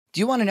Do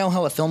you want to know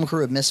how a film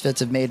crew of misfits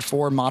have made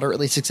 4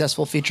 moderately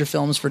successful feature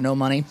films for no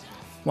money?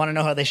 Want to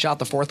know how they shot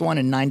the 4th one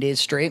in 9 days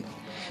straight?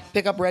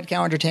 Pick up Red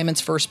Cow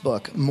Entertainment's first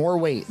book, More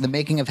Weight, The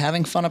Making of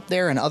Having Fun Up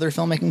There and Other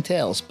Filmmaking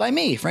Tales, by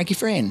me, Frankie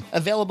Frayne.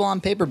 Available on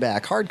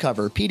paperback,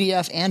 hardcover,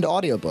 PDF, and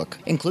audiobook.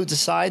 Includes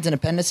asides and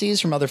appendices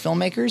from other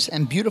filmmakers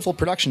and beautiful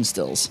production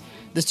stills.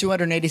 This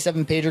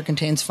 287-pager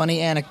contains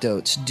funny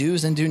anecdotes,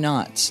 do's and do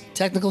nots,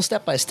 technical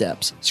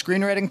step-by-steps,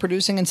 screenwriting,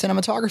 producing, and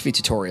cinematography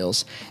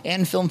tutorials,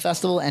 and film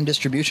festival and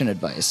distribution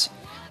advice.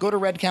 Go to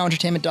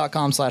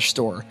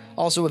redcowentertainment.com/store.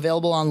 Also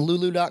available on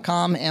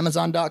lulu.com,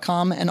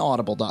 amazon.com, and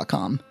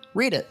audible.com.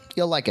 Read it.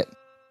 You'll like it.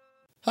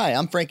 Hi,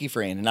 I'm Frankie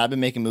Frayne, and I've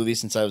been making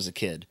movies since I was a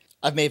kid.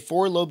 I've made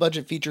 4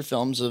 low-budget feature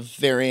films of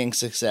varying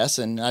success,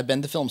 and I've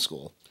been to film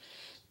school.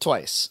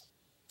 Twice.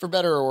 For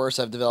better or worse,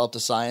 I've developed a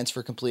science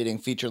for completing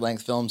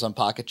feature-length films on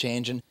pocket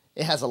change, and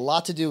it has a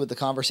lot to do with the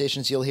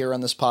conversations you'll hear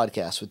on this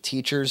podcast with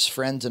teachers,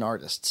 friends, and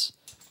artists.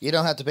 You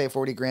don't have to pay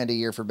 $40,000 a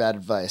year for bad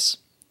advice.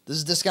 This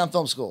is Discount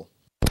Film School.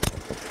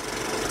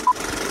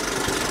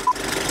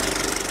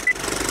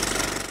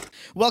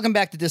 Welcome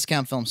back to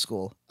Discount Film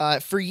School.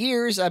 For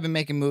years, I've been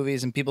making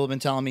movies, and people have been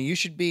telling me you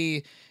should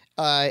be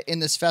in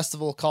this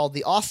festival called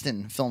the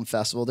Austin Film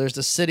Festival. There's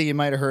this city you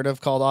might have heard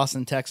of called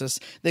Austin, Texas.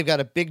 They've got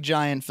a big,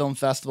 giant film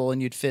festival,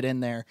 and you'd fit in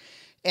there.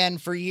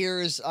 And for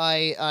years,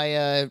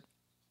 I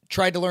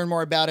tried to learn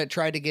more about it,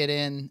 tried to get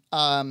in.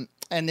 And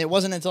it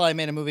wasn't until I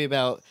made a movie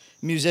about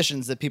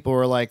musicians that people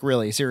were like,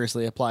 really,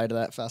 seriously, apply to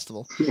that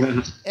festival.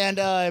 And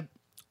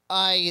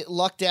I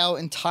lucked out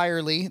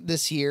entirely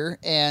this year,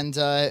 and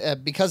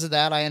because of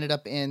that, I ended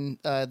up in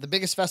the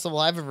biggest festival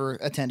I've ever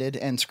attended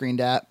and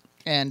screened at,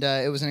 and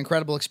it was an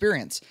incredible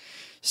experience.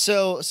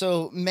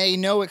 So may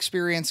no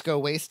experience go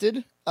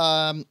wasted.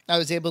 I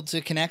was able to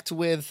connect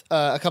with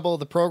a couple of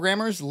the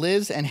programmers,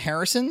 Liz and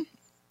Harrison,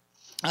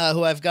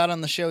 who I've got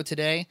on the show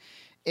today,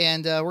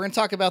 and we're going to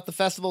talk about the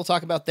festival,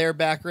 talk about their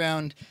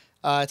background,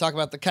 talk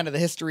about the kind of the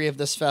history of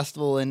this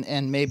festival,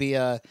 and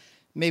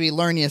maybe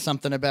learn you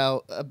something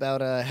about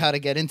how to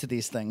get into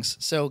these things.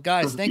 So,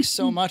 guys, thanks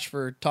so much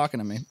for talking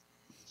to me.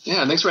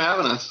 Yeah, thanks for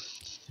having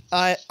us.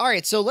 All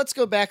right, so let's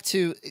go back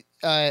to,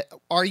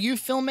 are you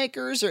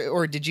filmmakers,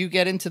 or did you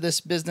get into this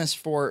business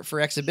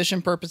for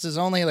exhibition purposes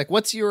only? Like,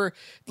 let's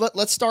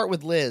start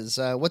with Liz.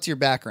 What's your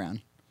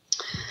background?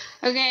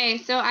 Okay,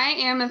 so I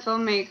am a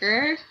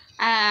filmmaker.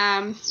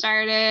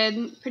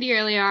 Started pretty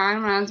early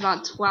on when I was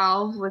about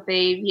 12 with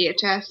a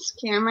VHS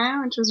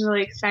camera, which was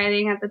really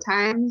exciting at the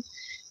time.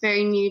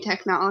 Very new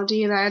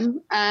technology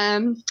then.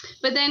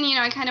 But then,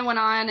 I kind of went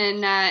on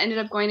and ended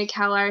up going to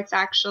CalArts,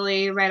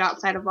 actually, right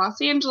outside of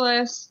Los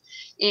Angeles,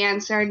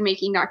 and started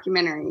making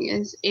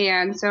documentaries.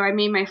 And so I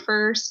made my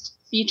first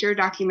feature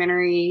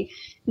documentary.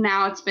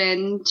 Now it's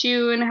been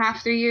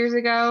 2.5, 3 years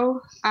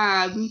ago,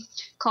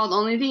 called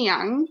Only the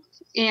Young.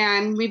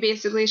 And we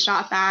basically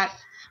shot that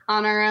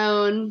on our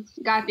own,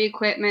 got the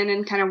equipment,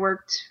 and kind of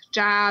worked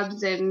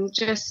jobs and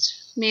just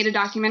made a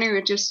documentary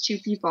with just 2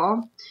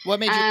 people. What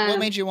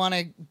made you want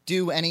to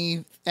do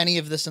any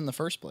of this in the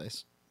first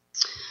place?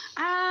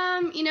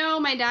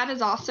 My dad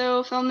is also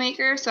a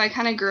filmmaker, so I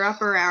kind of grew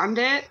up around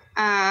it.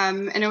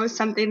 And it was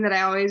something that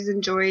I always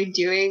enjoyed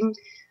doing,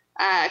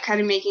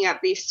 kind of making up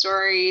these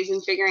stories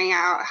and figuring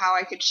out how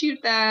I could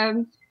shoot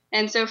them.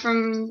 And so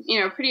from,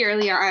 pretty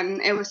early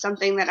on, it was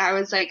something that I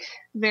was like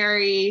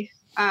very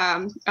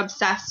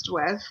obsessed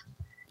with,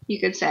 you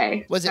could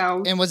say. Was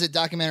it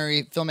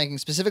documentary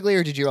filmmaking specifically,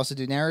 or did you also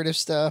do narrative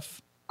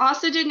stuff?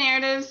 Also did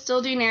narratives,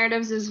 still do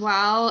narratives as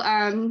well.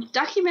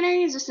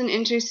 Documentary is just an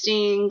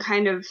interesting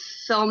kind of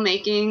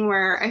filmmaking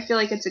where I feel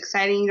like it's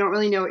exciting. You don't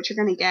really know what you're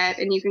going to get,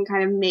 and you can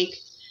kind of make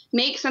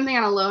something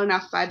on a low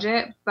enough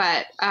budget,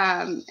 but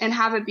and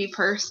have it be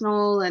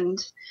personal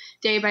and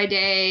day by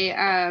day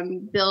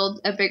build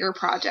a bigger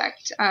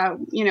project,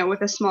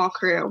 with a small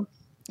crew.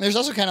 There's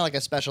also kind of like a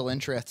special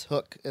interest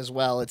hook as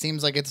well. It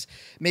seems like it's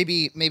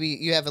maybe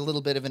you have a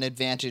little bit of an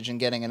advantage in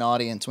getting an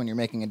audience when you're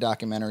making a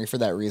documentary for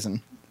that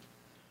reason.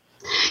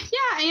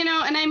 Yeah,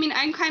 and I mean,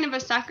 I'm kind of a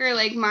sucker.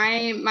 Like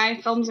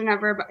my films are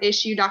never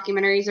issue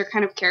documentaries or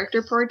kind of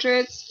character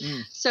portraits.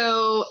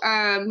 So,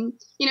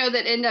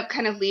 that end up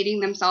kind of leading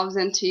themselves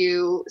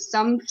into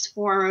some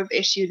form of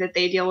issue that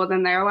they deal with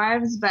in their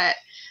lives. But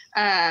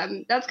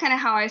that's kind of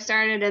how I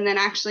started. And then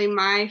actually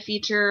my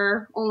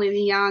feature, Only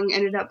the Young,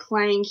 ended up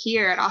playing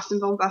here at Austin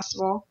Film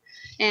Festival.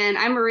 And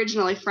I'm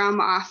originally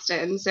from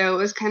Austin, so it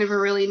was kind of a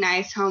really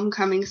nice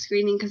homecoming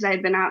screening because I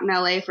had been out in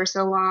LA for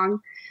so long.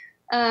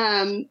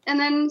 And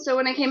then, so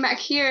when I came back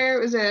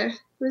here, it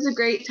was a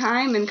great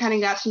time, and kind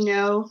of got to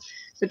know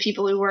the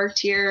people who worked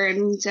here,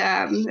 and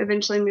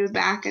eventually moved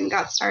back and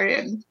got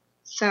started.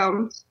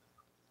 So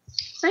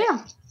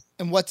yeah.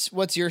 And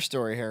what's your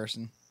story,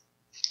 Harrison?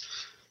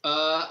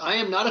 I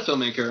am not a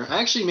filmmaker. I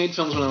actually made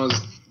films when I was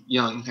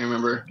young. I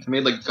remember I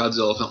made like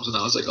Godzilla films when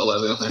I was like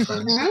 11 with my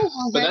friends.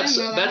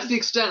 But that's the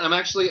extent.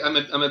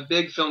 I'm a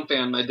big film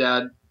fan. My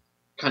dad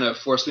kind of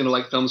forced me to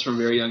like films from a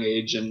very young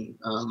age, and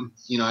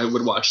I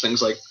would watch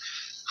things like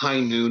High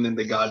Noon and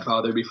The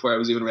Godfather before I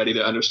was even ready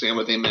to understand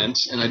what they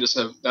meant. And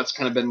that's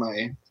kind of been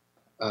my,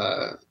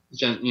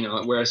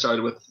 where I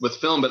started with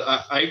film, but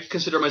I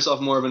consider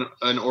myself more of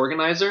an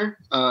organizer.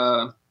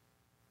 I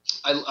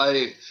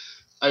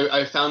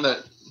found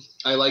that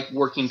I like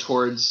working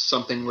towards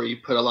something where you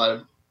put a lot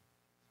of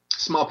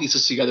small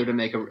pieces together to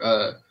make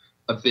a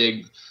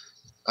big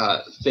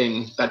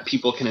thing that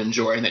people can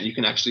enjoy and that you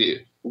can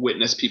actually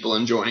witness people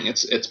enjoying.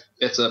 It's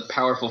a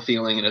powerful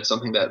feeling, and it's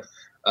something that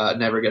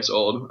never gets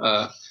old.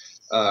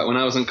 When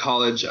I was in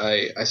college,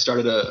 I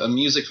started a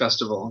music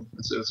festival.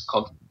 It was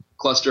called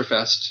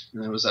Clusterfest,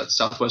 and it was at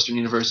Southwestern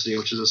University,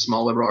 which is a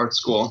small liberal arts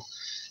school.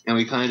 And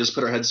we kind of just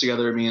put our heads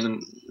together, me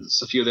and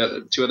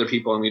two other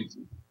people, and we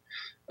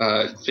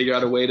figured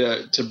out a way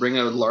to bring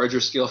a larger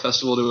scale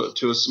festival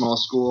to a small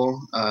school,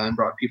 and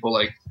brought people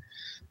like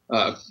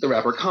the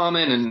rapper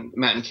Common and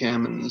Matt and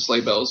Cam and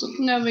Sleigh Bells. And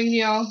no big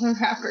deal, the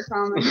rapper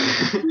Common.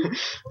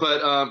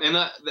 But and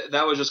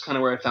that was just kind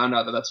of where I found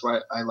out that that's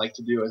what I like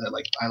to do. Is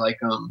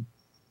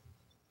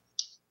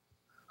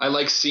I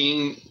like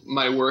seeing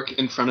my work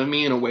in front of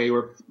me in a way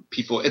where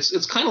people.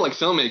 It's kind of like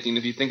filmmaking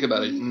if you think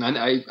about it, and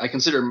I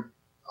consider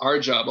our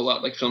job a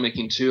lot like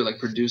filmmaking too, like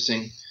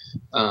producing,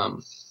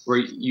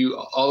 where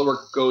all the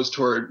work goes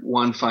toward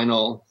one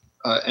final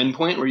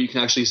endpoint where you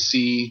can actually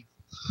see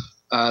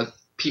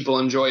people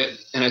enjoy it,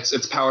 and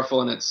it's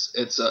powerful, and it's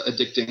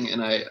addicting,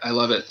 and I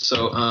love it.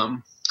 So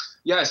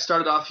I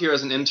started off here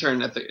as an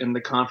intern in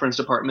the conference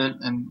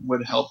department and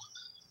would help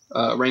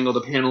wrangle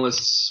the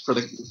panelists for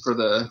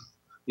the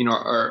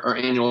our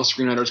annual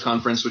screenwriters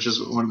conference, which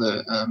is one of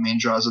the main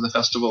draws of the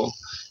festival,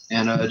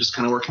 and just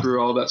kind of work through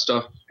all that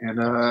stuff. And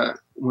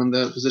when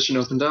the position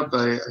opened up,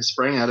 I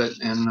sprang at it,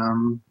 and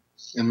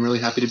I'm really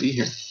happy to be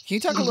here. Can you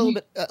talk a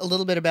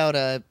little bit about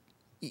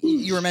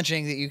you were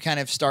mentioning that you kind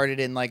of started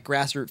in like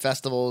grassroots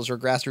festivals or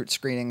grassroots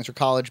screenings or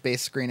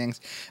college-based screenings.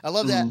 I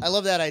love that. I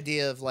love that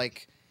idea of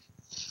like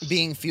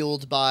being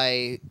fueled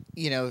by,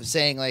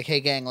 saying like, "Hey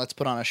gang, let's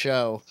put on a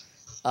show."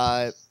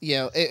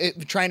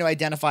 Trying to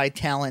identify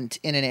talent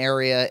in an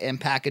area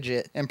and package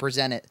it and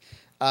present it.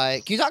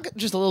 Can you talk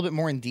just a little bit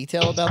more in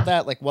detail about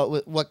that? Like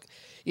what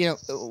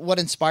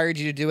inspired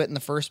you to do it in the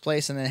first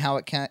place, and then how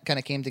it kind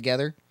of came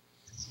together?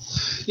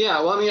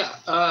 Yeah, well, I mean,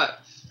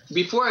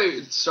 before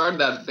I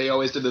started that, they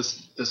always did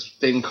this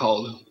thing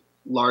called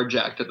Large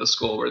Act at the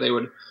school, where they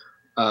would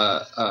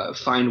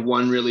find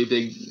one really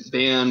big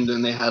band,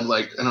 and they had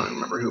I don't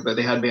remember who, but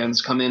they had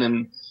bands come in,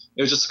 and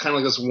it was just kind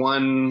of like this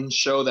one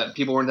show that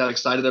people weren't that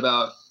excited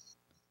about.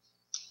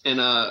 And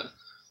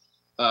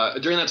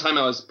during that time,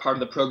 I was part of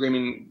the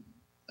programming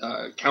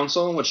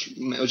council, which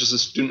was just a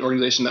student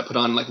organization that put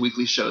on like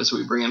weekly shows. So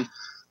we bring in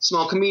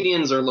small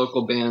comedians or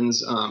local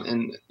bands,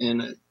 and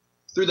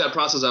through that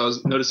process, I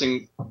was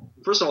noticing,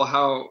 first of all,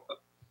 how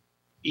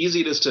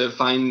easy it is to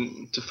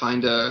find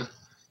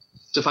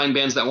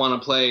bands that want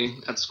to play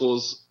at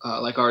schools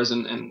like ours,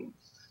 and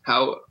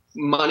how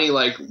money,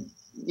 the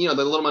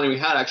little money we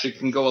had actually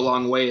can go a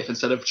long way if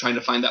instead of trying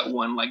to find that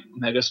one like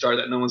mega star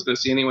that no one's going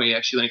to see anyway, you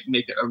actually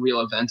make a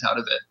real event out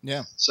of it.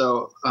 Yeah.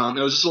 So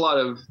it was just a lot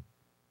of,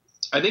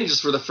 I think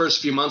just for the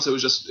first few months, it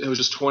was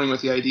just toying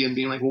with the idea and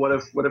being like, well,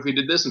 what if we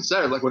did this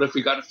instead? Like, what if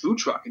we got a food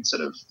truck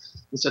instead of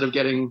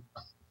getting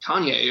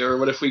Kanye? Or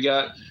what if we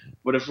made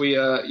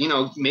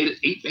it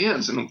 8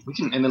 bands, and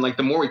then like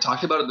the more we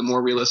talked about it, the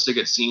more realistic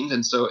it seemed.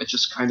 And so it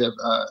just kind of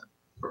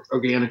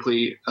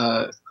organically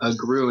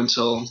grew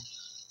until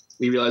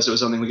we realized it was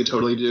something we could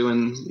totally do,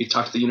 and we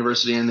talked to the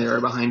university, and they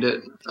were behind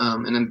it,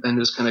 and then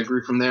just kind of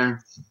grew from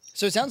there.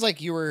 So it sounds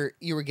like you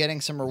were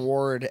getting some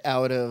reward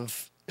out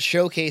of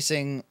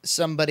showcasing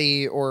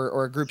somebody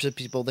or groups of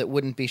people that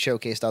wouldn't be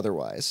showcased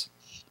otherwise.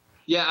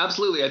 Yeah,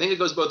 absolutely. I think it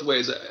goes both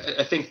ways.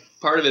 I think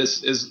part of it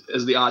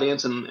is the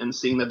audience and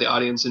seeing that the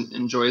audience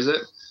enjoys it.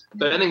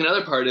 But I think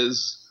another part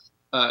is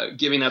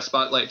giving that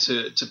spotlight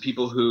to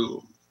people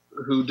who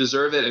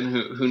deserve it and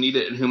who need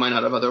it and who might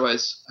not have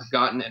otherwise have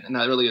gotten it. And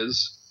that really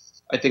is,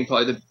 I think,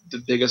 probably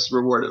the biggest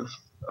reward of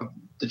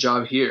the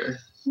job here.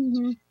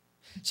 Mm-hmm.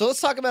 So let's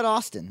talk about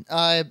Austin.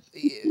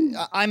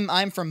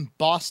 I'm from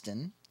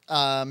Boston.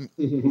 And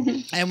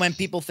when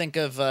people think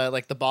of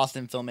like the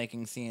Boston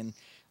filmmaking scene,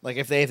 like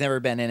if they've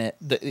never been in it,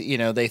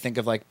 they think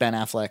of like Ben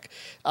Affleck.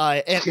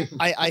 And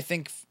I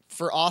think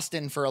for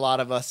Austin, for a lot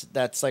of us,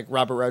 that's like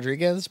Robert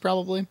Rodriguez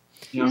probably.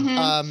 Yeah.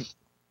 Mm-hmm.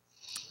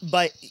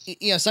 But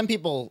some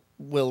people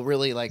will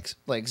really like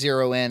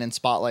zero in and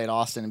spotlight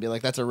Austin and be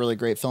like, that's a really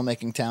great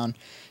filmmaking town.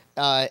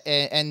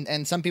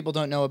 And some people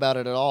don't know about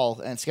it at all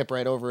and skip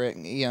right over it,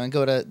 and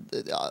go to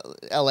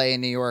LA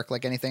and New York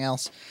like anything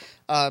else.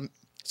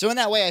 So in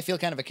that way, I feel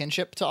kind of a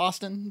kinship to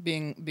Austin,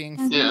 being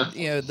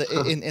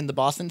mm-hmm. in the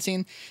Boston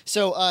scene.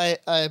 So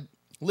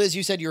Liz,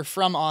 you said you're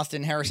from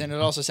Austin. Harrison, it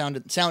also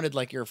sounded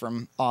like you're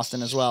from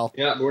Austin as well.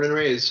 Yeah, born and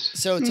raised.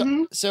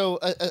 So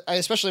I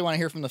especially want to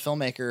hear from the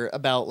filmmaker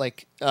about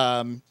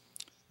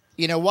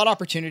what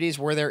opportunities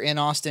were there in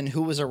Austin?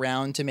 Who was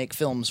around to make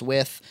films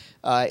with?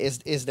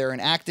 Is there an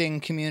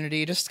acting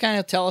community? Just kind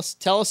of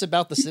tell us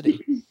about the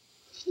city.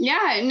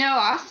 Yeah, no,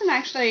 Austin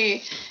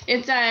actually,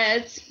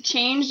 it's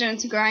changed and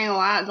it's growing a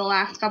lot the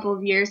last couple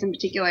of years in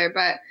particular.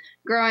 But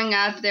growing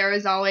up, there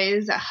was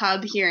always a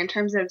hub here in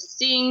terms of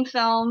seeing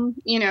film,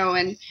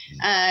 and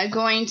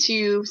going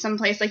to some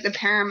place like the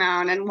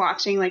Paramount and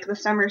watching like the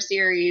summer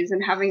series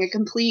and having a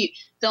complete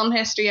film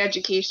history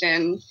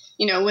education,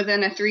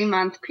 within a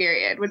 3-month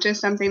period, which is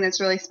something that's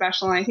really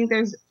special. And I think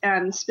there's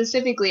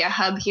specifically a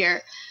hub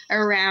here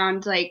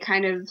around like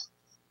kind of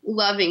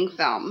loving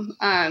film,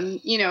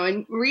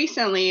 and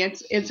recently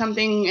it's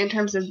something in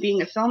terms of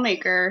being a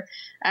filmmaker,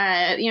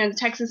 the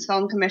Texas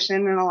Film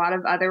Commission and a lot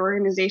of other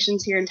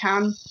organizations here in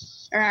town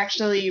are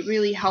actually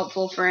really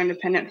helpful for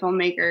independent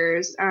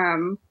filmmakers.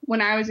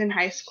 When I was in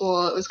high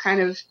school, it was kind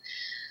of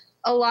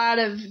a lot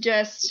of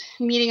just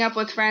meeting up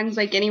with friends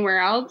like anywhere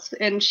else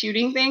and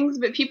shooting things,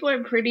 but people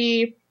are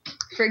pretty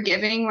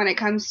forgiving when it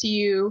comes to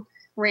you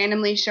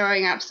randomly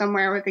showing up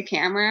somewhere with a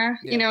camera,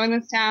 in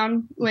this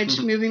town, which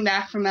moving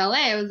back from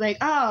LA, I was like,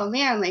 oh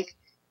man, like,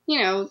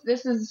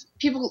 this is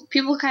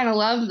people kind of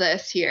love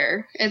this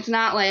here. It's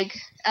not like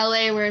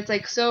LA where it's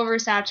like so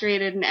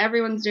oversaturated and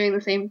everyone's doing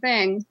the same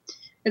thing.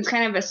 It's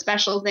kind of a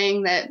special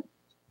thing that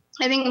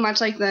I think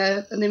much like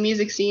the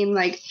music scene,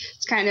 like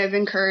it's kind of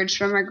encouraged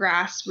from a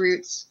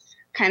grassroots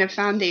kind of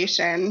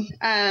foundation.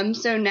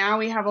 So now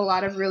we have a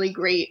lot of really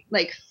great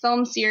like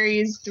film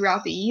series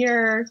throughout the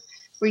year.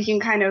 We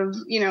can kind of,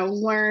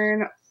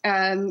 learn,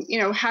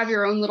 have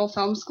your own little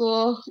film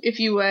school, if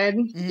you would,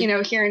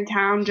 here in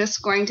town,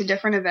 just going to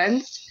different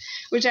events,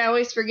 which I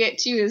always forget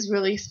too is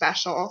really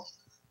special.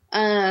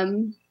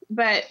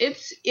 But it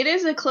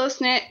is a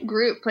close-knit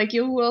group. Like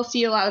you will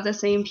see a lot of the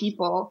same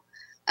people.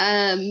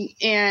 And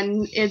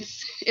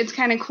it's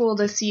kind of cool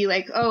to see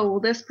like, oh, well,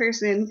 this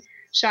person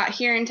shot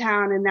here in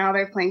town and now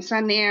they're playing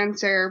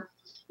Sundance, or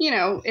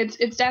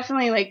it's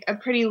definitely like a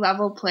pretty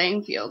level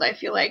playing field, I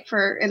feel like,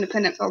 for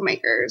independent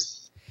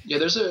filmmakers. Yeah,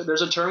 there's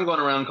a term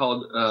going around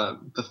called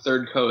the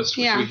Third Coast,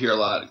 which we hear a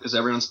lot because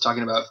everyone's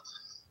talking about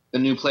the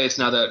new place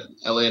now that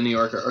LA and New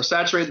York are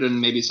saturated, and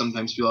maybe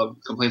sometimes people have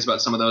complaints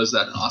about some of those,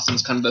 that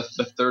Austin's kind of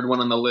the third one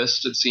on the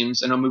list, it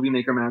seems. I know Movie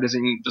Maker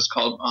magazine just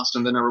called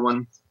Austin the number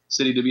one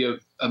city to be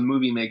a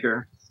movie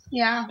maker.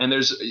 Yeah. And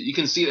you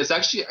can see it's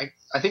actually,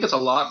 I think it's a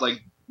lot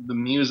like the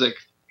music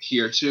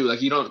here too. Like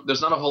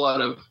there's not a whole lot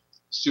of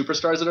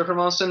superstars that are from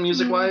Austin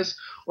music-wise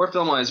or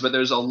film-wise, but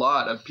there's a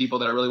lot of people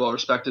that are really well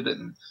respected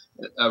and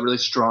a really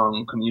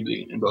strong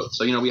community in both.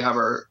 So, we have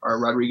our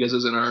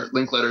Rodriguez's and our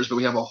Linkletters, but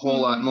we have a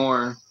whole lot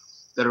more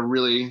that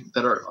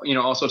are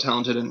also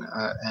talented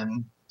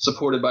and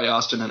supported by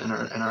Austin and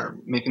are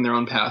making their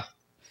own path.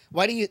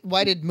 Why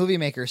did Movie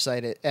Maker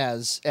cite it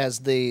as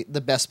the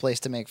best place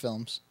to make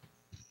films?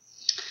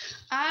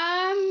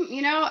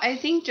 I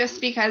think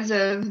just because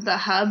of the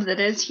hub that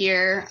is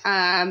here,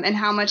 and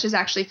how much is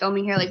actually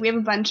filming here. Like we have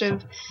a bunch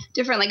of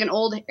different, like an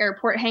old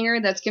airport hangar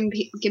that's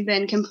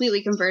been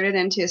completely converted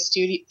into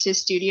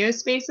studio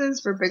spaces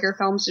for bigger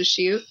films to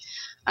shoot,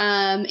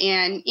 and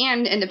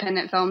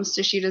independent films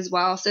to shoot as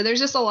well. So there's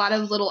just a lot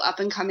of little up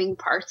and coming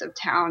parts of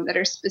town that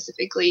are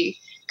specifically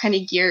kind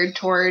of geared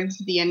towards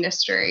the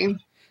industry.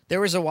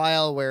 There was a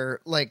while where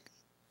like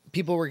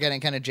people were getting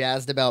kind of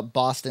jazzed about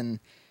Boston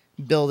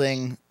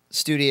building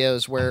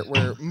studios where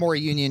more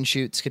union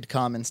shoots could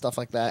come and stuff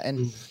like that.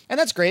 And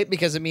that's great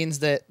because it means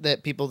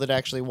that people that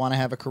actually want to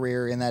have a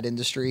career in that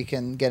industry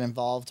can get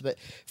involved. But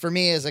for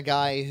me as a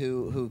guy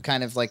who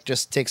kind of like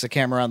just takes a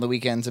camera on the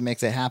weekends and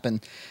makes it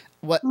happen,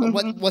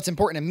 what's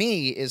important to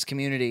me is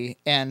community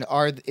and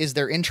is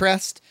there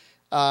interest?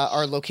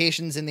 Are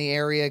locations in the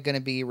area going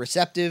to be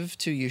receptive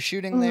to you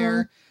shooting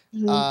there?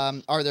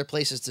 Are there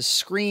places to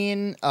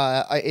screen?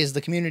 Is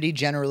the community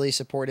generally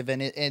supportive?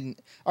 And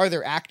are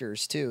there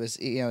actors too? Is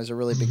a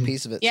really big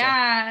piece of it.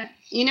 Yeah.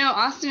 So.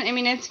 Austin, I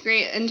mean, it's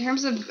great in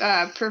terms of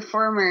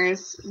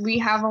performers. We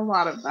have a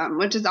lot of them,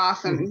 which is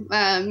awesome.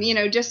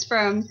 Just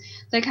from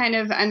the kind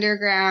of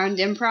underground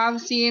improv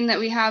scene that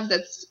we have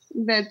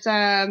that's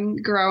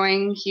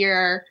growing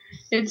here.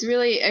 It's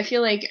really, I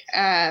feel like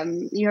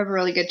you have a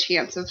really good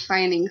chance of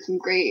finding some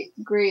great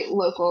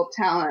local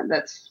talent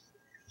that's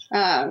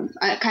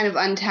kind of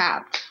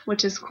untapped,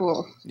 which is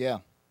cool. Yeah.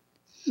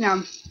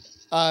 Yeah.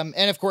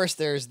 And of course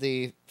there's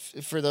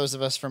for those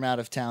of us from out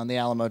of town, the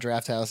Alamo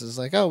Drafthouse is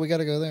like, oh, we got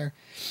to go there.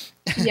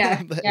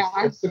 Yeah. Yeah.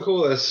 It's the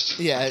coolest.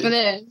 Yeah. It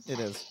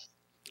is.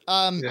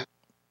 Yeah.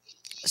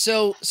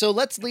 So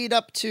let's lead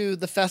up to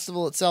the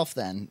festival itself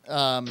then.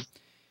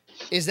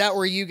 Is that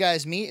where you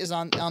guys meet, is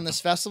on this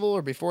festival,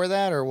 or before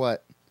that, or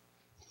what?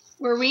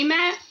 Where we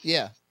met?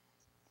 Yeah.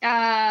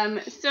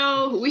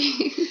 So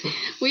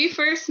we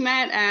first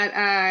met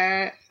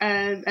at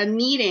a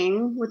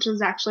meeting, which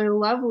was actually a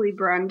lovely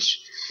brunch,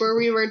 where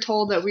we were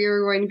told that we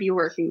were going to be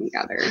working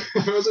together.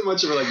 It wasn't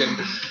much of like an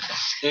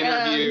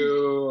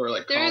interview or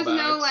like there was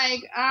no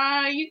like,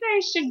 you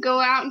guys should go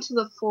out into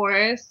the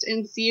forest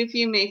and see if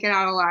you make it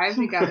out alive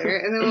together,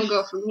 and then we'll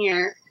go from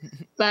here.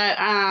 But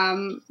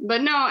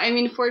no, I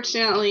mean,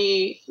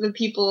 fortunately, the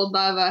people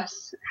above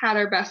us had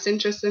our best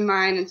interests in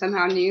mind and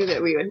somehow knew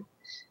that we would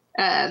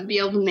be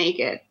able to make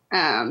it.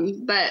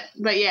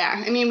 But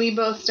yeah, I mean, we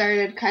both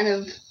started kind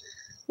of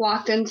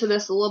walked into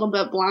this a little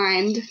bit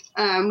blind.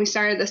 We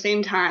started at the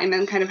same time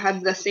and kind of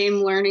had the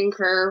same learning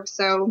curve.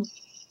 So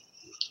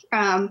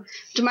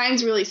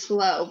mine's really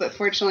slow, but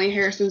fortunately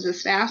Harrison's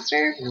is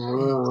faster.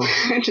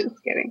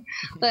 Just kidding.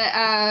 But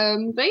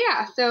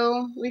yeah,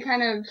 so we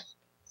kind of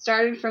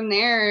started from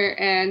there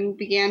and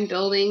began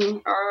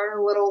building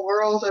our little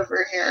world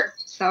over here.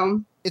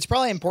 So it's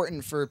probably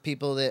important for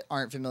people that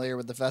aren't familiar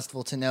with the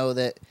festival to know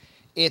that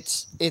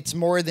it's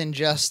more than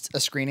just a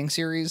screening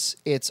series.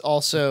 It's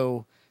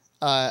also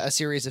a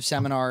series of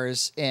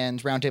seminars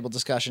and roundtable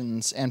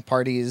discussions and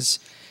parties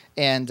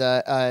and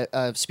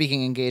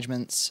speaking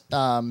engagements.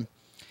 The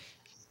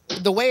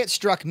way it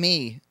struck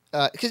me,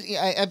 because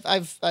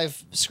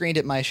I've screened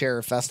at my share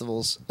of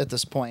festivals at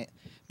this point,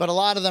 but a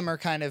lot of them are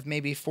kind of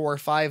maybe 4 or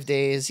 5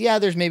 days. Yeah,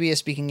 there's maybe a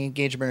speaking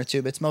engagement or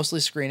two, but it's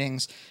mostly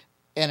screenings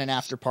and an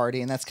after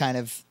party, and that's kind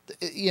of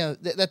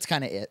that's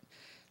kind of it.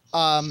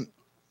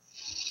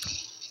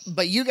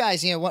 But you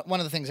guys, one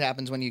of the things that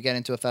happens when you get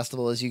into a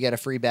festival is you get a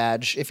free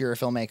badge if you're a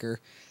filmmaker.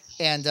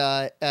 And,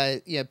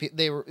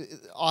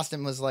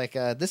 Austin was like,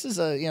 this is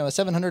a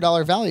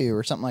 $700 value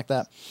or something like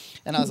that.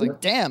 And I was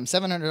like, damn,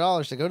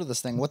 $700 to go to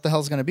this thing. What the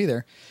hell's going to be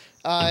there?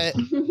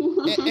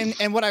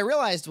 And what I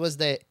realized was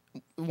that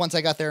once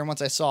I got there and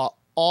once I saw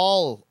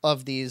all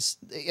of these,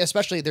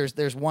 especially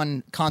there's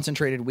one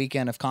concentrated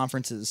weekend of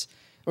conferences,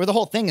 or the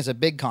whole thing is a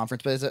big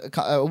conference, but it's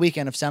a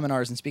weekend of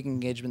seminars and speaking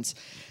engagements,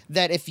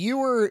 that if you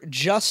were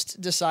just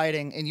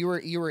deciding and you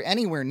were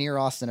anywhere near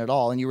Austin at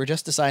all and you were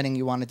just deciding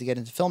you wanted to get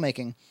into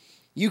filmmaking,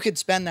 you could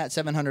spend that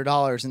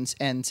 $700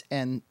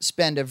 and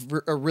spend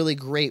a really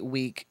great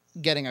week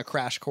getting a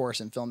crash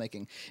course in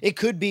filmmaking. It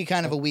could be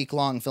kind of a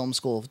week-long film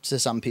school to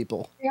some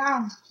people.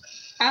 Yeah,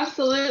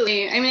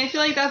 absolutely. I mean, I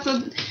feel like that's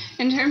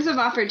in terms of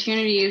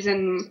opportunities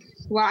and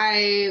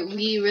why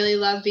we really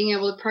love being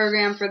able to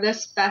program for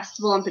this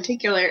festival in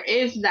particular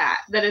is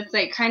that it's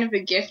like kind of a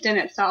gift in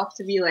itself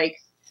to be like,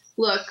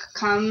 look,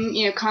 come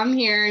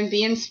here and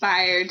be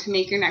inspired to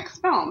make your next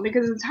film,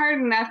 because it's hard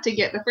enough to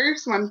get the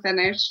first one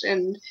finished.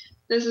 And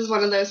this is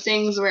one of those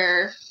things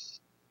where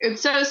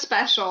it's so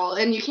special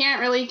and you can't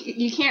really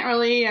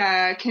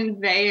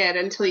convey it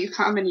until you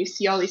come and you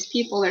see all these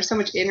people. There's so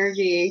much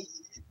energy,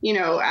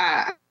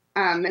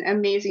 an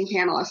amazing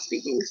panelists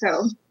speaking.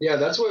 So yeah,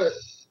 that's what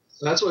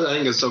I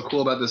think is so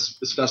cool about this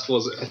festival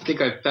is I think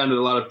I've found at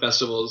a lot of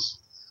festivals,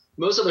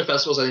 most other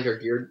festivals I think are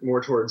geared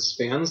more towards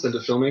fans than to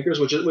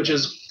filmmakers, which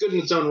is good in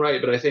its own right.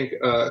 But I think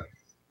the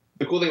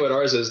cool thing about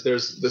ours is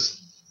there's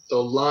the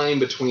line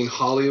between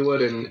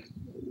Hollywood and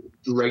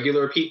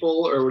regular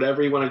people or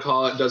whatever you want to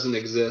call it doesn't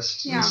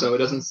exist. Yeah. And so it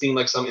doesn't seem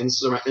like some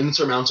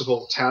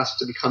insurmountable task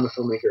to become a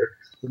filmmaker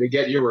or to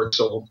get your work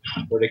sold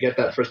or to get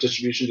that first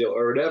distribution deal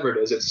or whatever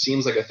it is. It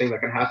seems like a thing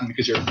that can happen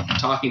because you're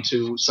talking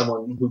to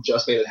someone who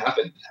just made it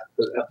happen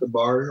at the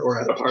bar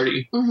or at a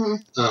party. Mm-hmm.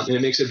 And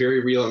it makes it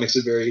very real. It makes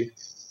it very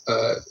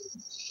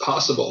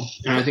possible.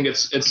 And I think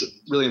it's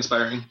really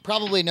inspiring.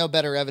 Probably no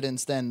better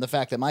evidence than the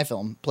fact that my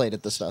film played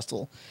at this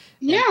festival.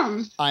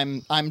 Yeah.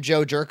 And I'm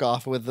Joe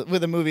Jerkoff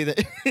with a movie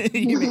that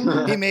he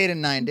made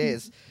in 9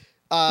 days.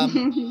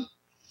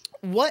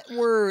 What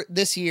were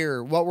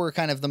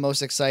kind of the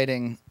most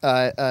exciting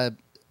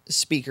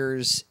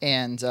speakers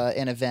and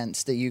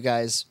events that you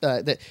guys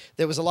that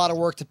there was a lot of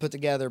work to put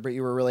together, but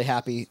you were really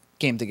happy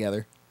came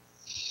together?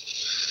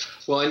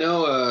 Well, I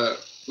know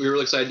we were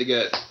really excited to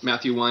get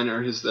Matthew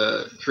Weiner, who's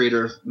the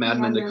creator of Mad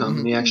Men, to come.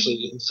 And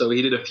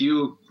he did a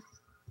few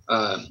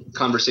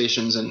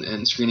conversations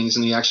and screenings,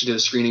 and he actually did a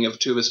screening of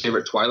 2 of his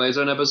favorite Twilight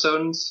Zone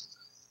episodes,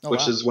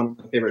 which is one of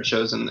my favorite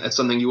shows. And it's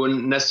something you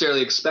wouldn't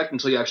necessarily expect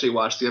until you actually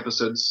watch the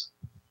episodes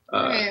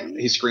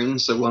he screened.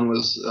 So one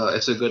was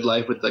It's a Good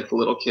Life with like the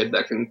little kid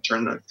that can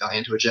turn a guy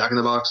into a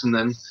jack-in-the-box. And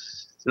then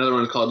another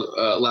one called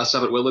Last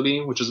Stop at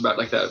Willoughby, which is about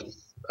like that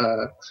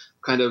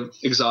kind of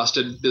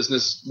exhausted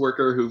business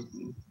worker who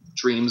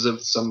dreams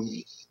of some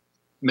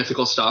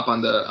mythical stop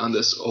on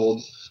this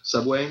old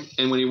subway.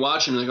 And when you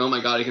watch him, you're like, oh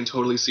my God, you can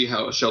totally see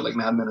how a show like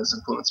Mad Men is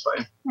influenced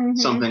by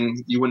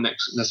something you wouldn't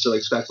necessarily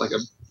expect, like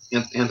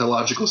an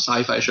anthological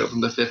sci-fi show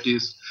from the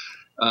 50s.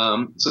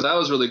 So that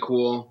was really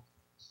cool.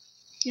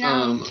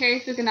 Yeah,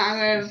 Cary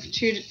Fukunaga of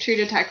True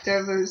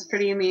Detective was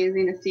pretty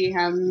amazing to see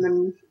him,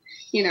 and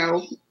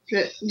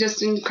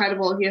just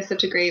incredible. He has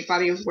such a great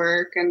body of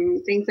work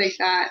and things like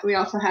that. We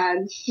also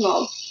had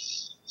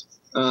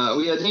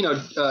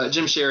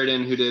Jim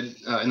Sheridan, who did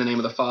In the Name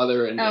of the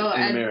Father and In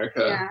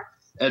America. Yeah.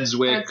 Ed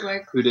Zwick,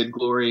 who did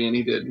Glory, and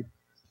he did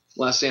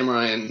Last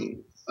Samurai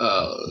and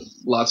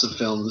lots of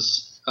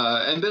films.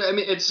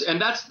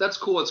 That's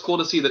cool. It's cool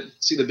to see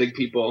the big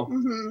people,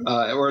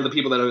 or the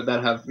people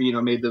that have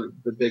made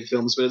the big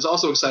films. But it's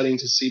also exciting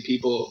to see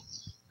people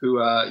who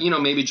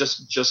maybe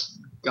just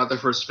got their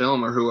first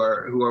film or who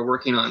are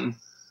working on.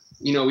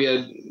 We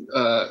had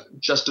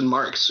Justin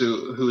Marks,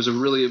 who is a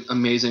really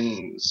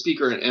amazing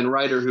speaker and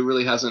writer who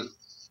really hasn't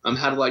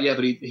had a lot yet,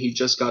 but he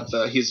just got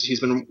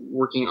he's been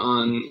working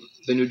on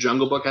the new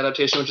Jungle Book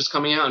adaptation, which is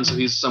coming out, and so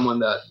he's someone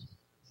that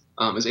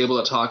is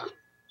able to talk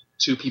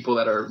to people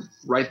that are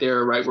right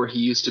there, right where he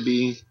used to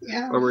be,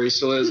 or where he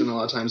still is, and a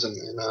lot of times,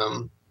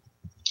 and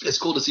it's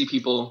cool to see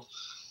people,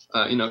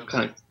 kind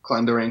of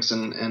climb the ranks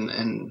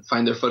and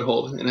find their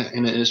foothold in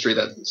an industry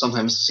that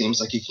sometimes seems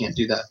like you can't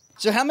do that.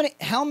 So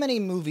how many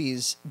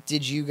movies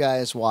did you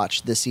guys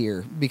watch this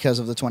year because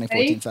of the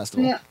 2014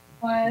 festival? Yeah.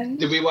 One.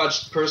 Did we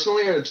watch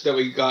personally, or that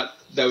we got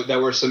that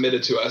were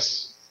submitted to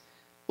us?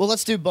 Well,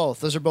 let's do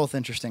both. Those are both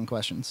interesting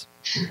questions.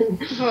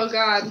 Oh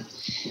God.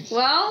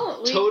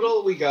 Well,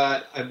 Total, we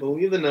got, I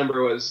believe the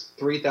number was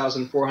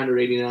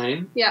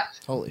 3,489. Yeah.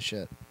 Holy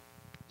shit.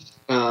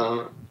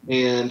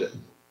 And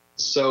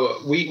so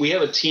we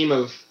have a team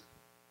of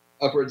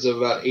upwards of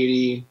about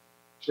 80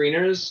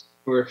 screeners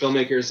who are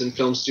filmmakers and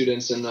film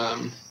students and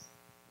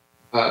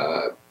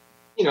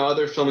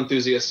other film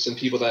enthusiasts and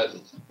people that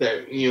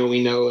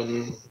we know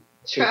and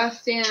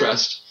trust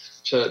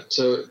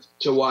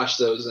to watch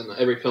those. And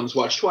every film's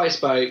watched twice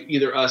by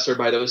either us or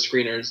by those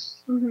screeners,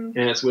 and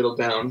it's whittled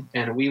down.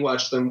 And we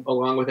watch them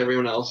along with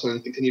everyone else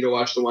and continue to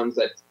watch the ones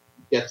that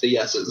get the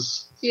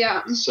yeses.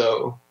 Yeah.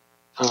 So,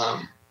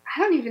 I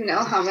don't even know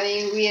how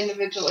many we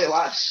individually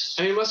watched.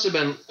 I mean, it must have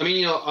been. I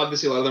mean,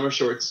 obviously a lot of them are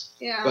shorts.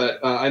 Yeah. But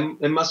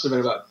it must have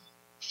been about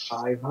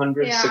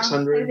 500,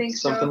 600,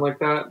 something like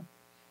that.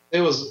 It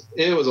was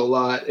a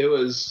lot. It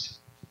was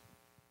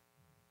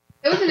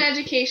an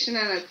education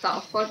in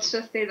itself. Let's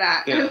just say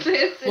that. Yeah.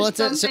 It's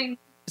something.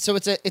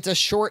 It's a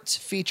shorts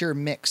feature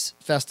mix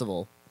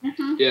festival.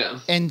 Mm-hmm. Yeah.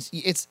 And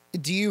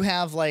do you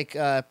have like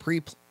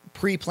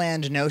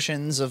pre-planned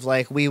notions of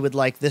like, we would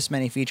like this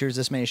many features,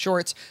 this many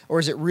shorts, or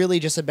is it really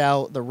just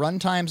about the run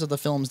times of the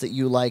films that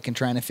you like and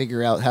trying to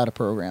figure out how to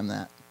program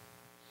that?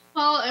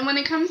 Well, and when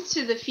it comes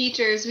to the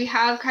features, we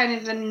have kind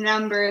of a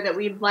number that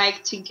we'd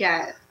like to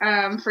get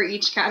for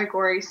each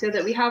category, so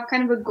that we have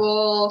kind of a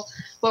goal,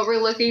 what we're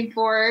looking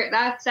for.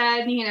 That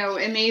said,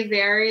 it may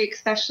vary,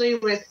 especially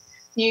with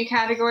new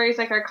categories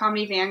like our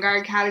Comedy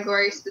Vanguard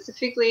category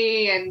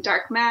specifically and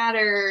Dark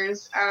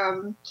Matters.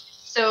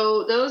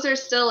 So those are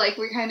still like,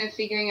 we're kind of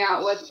figuring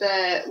out what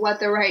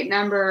the right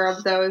number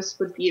of those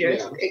would be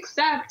to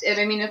accept. And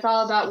I mean, it's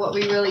all about what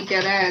we really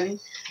get in.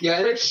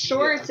 Yeah. For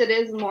shorts, it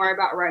is more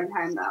about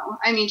runtime though.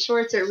 I mean,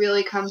 shorts, it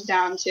really comes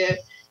down to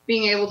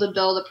being able to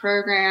build a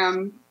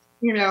program,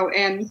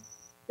 and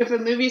if a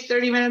movie's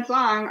 30 minutes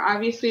long,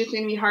 obviously it's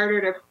going to be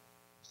harder to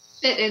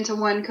fit into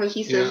one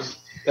cohesive. Yeah.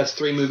 That's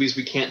 3 movies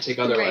we can't take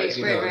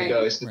otherwise. Right. You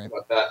always think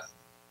about that.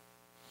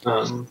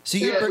 So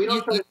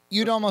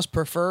you'd almost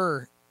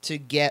prefer to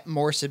get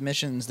more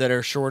submissions that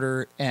are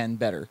shorter and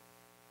better.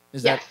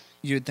 Is that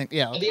you'd think?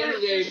 Yeah. At the end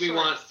of the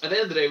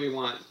day, we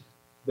want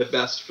the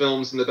best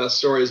films and the best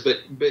stories. But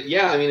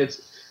yeah, I mean,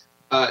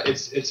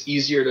 it's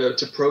easier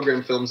to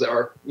program films that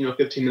are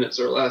 15 minutes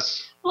or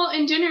less. Well,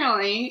 and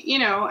generally,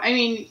 I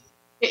mean,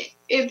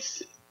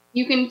 it's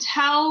you can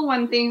tell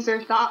when things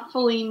are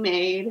thoughtfully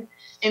made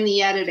in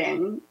the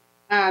editing,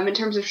 in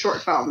terms of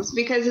short films,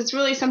 because it's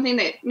really something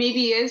that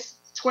maybe is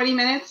 20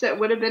 minutes that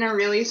would have been a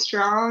really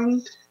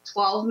strong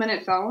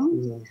 12-minute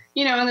film,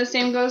 and the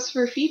same goes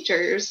for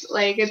features.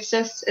 Like, it's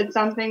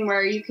something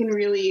where you can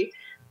really,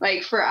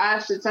 like, for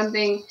us, it's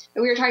something,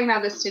 we were talking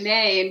about this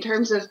today, in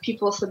terms of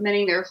people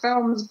submitting their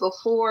films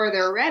before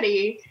they're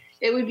ready.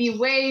 It would be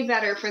way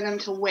better for them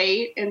to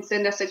wait and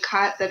send us a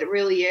cut that it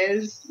really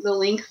is the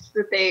length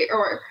that they,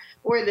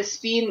 or the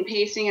speed and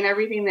pacing and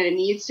everything that it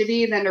needs to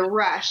be, than to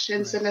rush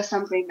and send us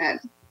something that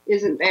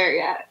isn't there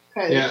yet,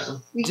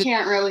 because we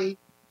can't really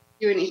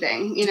do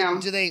anything,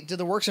 Do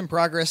the works in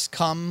progress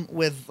come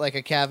with like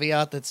a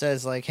caveat that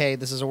says like, hey,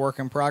 this is a work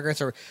in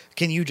progress, or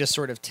can you just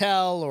sort of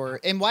tell,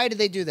 and why do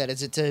they do that?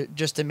 Is it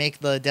to make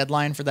the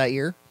deadline for that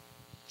year?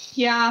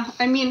 Yeah,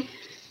 I mean,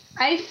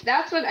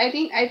 that's what I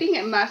think. I think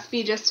it must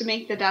be just to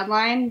make the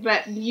deadline,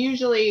 but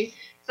usually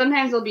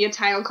sometimes there'll be a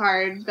title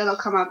card that'll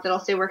come up that'll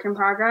say work in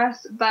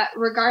progress, but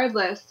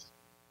regardless,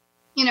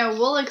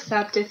 we'll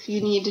accept if you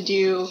need to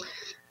do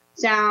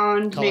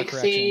sound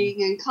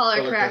mixing and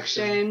color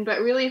correction,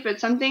 but really if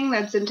it's something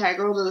that's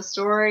integral to the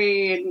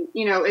story, and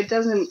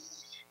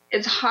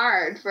it's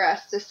hard for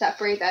us to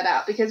separate that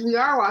out because we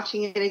are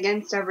watching it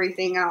against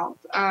everything else.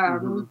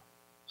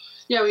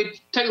 Yeah,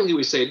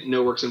 we say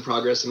no works in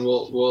progress, and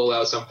we'll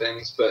allow some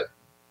things, but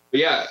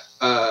yeah,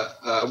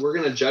 we're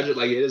going to judge it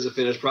like it is a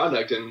finished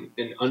product, and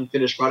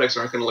unfinished products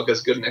aren't going to look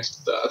as good next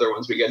to the other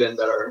ones we get in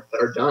that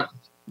are done.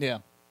 Yeah.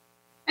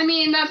 I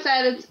mean, that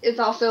said, it's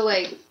also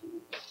like,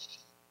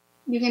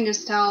 you can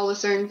just tell with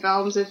certain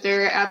films, if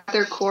they're at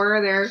their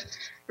core, they're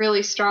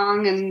really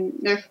strong and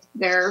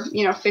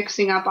they're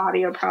fixing up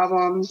audio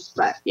problems.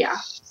 But yeah,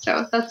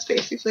 so that's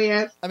basically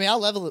it. I mean, I'll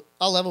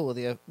level with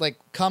you. Like,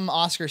 come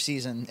Oscar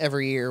season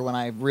every year when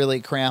I really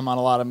cram on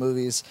a lot of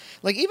movies,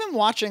 like even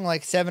watching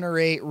like 7 or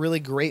 8 really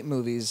great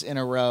movies in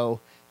a row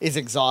is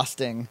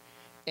exhausting.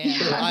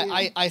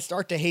 And I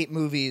start to hate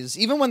movies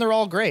even when they're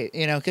all great,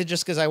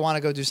 just because I want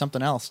to go do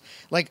something else.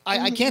 Like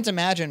I can't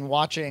imagine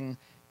watching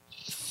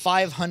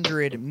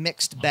 500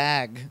 mixed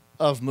bag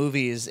of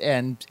movies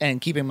and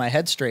keeping my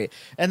head straight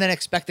and then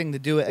expecting to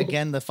do it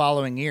again the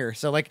following year.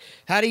 So like,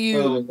 how do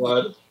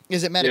you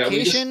Is it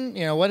medication?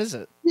 What is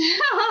it?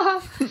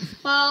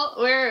 Well,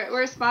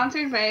 we're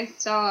sponsored by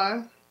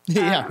Stella.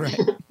 Yeah, right.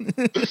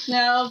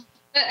 No,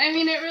 but I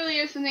mean, it really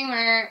is something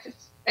where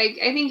I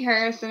think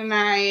Harrison and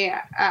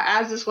I,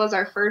 as this was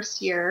our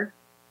first year,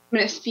 I'm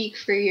going to speak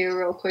for you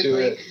real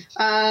quickly.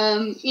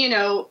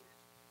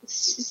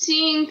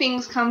 Seeing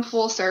things come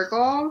full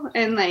circle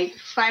and like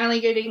finally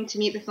getting to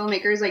meet the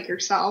filmmakers like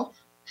yourself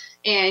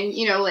and,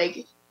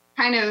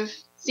 kind of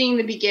seeing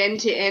the begin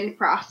to end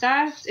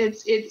process, it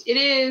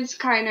is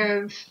kind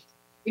of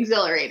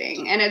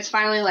exhilarating, and it's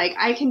finally like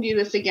I can do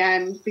this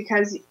again,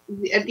 because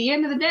at the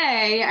end of the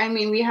day, I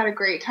mean, we had a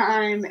great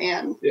time,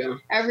 and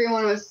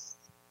everyone was,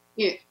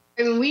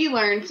 we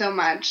learned so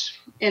much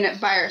in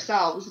it by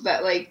ourselves,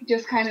 but like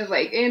just kind of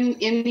like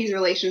in these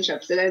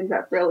relationships, it ends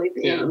up really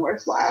being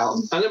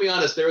worthwhile. I'm gonna be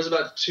honest, there was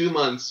about 2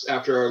 months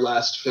after our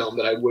last film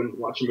that I wouldn't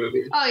watch a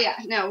movie. Oh yeah,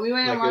 no, we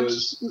went and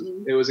watched.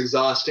 It was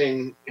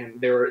exhausting,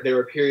 and there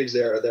were periods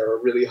there that were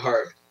really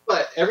hard.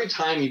 But every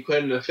time you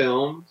put in a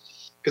film,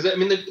 because I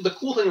mean the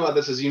cool thing about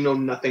this is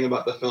nothing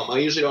about the film. I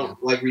usually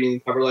don't like reading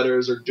cover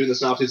letters or doing the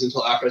synopses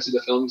until after I see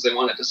the film, because I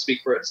want it to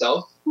speak for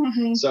itself.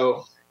 Mm-hmm.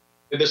 So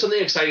if there's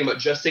something exciting about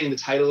just seeing the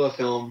title of a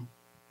film,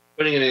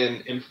 putting it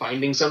in, and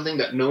finding something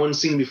that no one's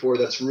seen before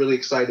that's really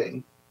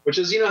exciting, which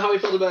is how we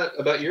felt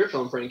about your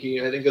film,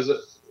 Frankie. I think is a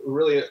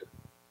really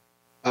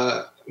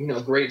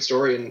great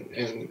story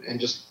and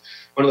just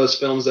one of those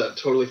films that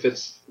totally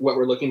fits what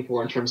we're looking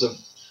for in terms of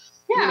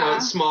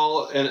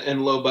small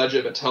and low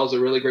budget, but tells a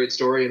really great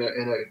story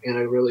in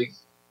a really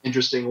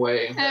interesting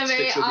way.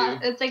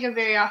 It's like a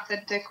very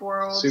authentic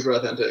world. Super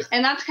authentic.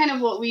 And that's kind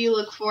of what we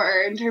look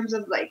for in terms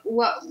of like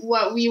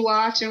what we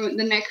watch, and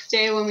the next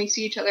day when we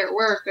see each other at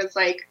work, it's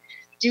like,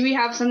 do we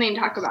have something to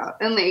talk about?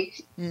 And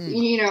like,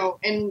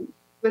 and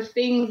with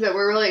things that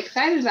we're really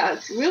excited about,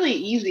 it's really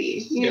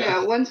easy,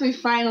 once we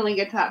finally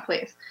get to that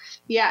place.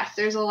 Yes,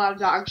 there's a lot of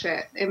dog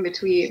shit in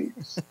between,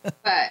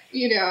 but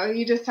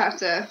you just have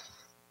to,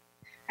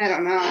 I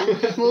don't know.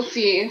 We'll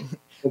see.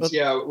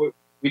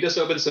 We just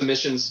opened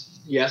submissions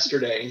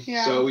yesterday,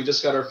 so we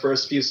just got our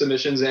first few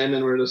submissions in,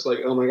 and we're just like,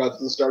 oh my god,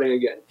 this is starting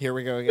again. Here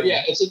we go again.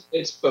 But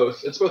it's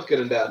both good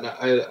and bad. And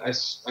I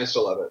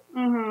still love it.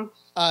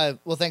 Mm-hmm.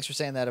 Well, thanks for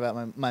saying that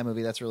about my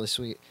movie. That's really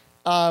sweet.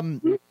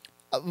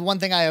 One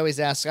thing I always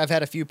ask, I've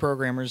had a few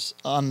programmers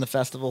on the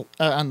festival,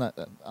 on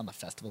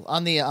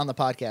the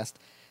podcast,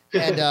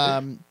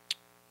 and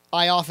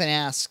I often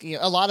ask,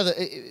 a lot of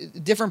the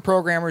different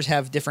programmers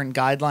have different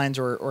guidelines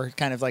or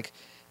kind of like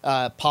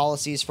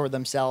policies for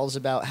themselves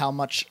about how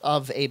much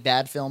of a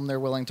bad film they're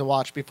willing to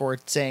watch before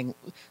saying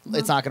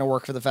it's not going to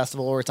work for the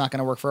festival or it's not going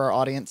to work for our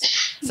audience.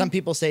 Some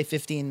people say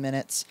 15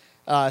 minutes.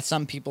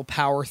 Some people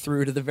power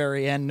through to the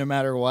very end no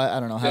matter what. I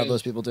don't know how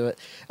those people do it.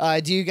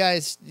 Do you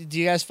guys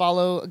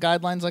follow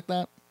guidelines like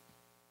that?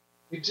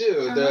 We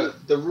do.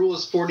 The rule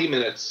is 40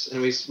 minutes,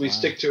 and we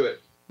stick to it.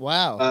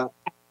 Wow.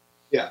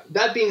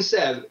 That being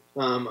said,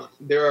 I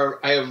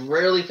have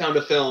rarely found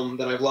a film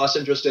that I've lost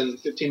interest in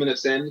 15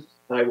 minutes in,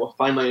 and I will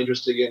find my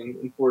interest again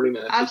in 40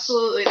 minutes.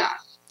 Absolutely not.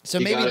 So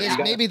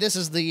maybe this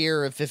is the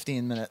year of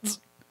 15 minutes.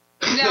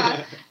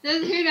 Yeah,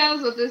 who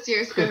knows what this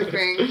year's going to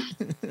bring.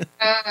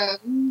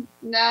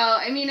 No,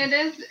 I mean,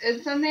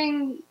 it's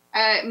something,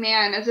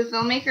 man, as a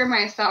filmmaker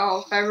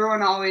myself,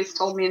 everyone always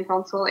told me in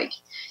film school, like,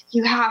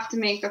 you have to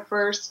make the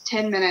first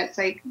 10 minutes,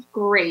 like,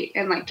 great,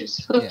 and, like,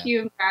 just hook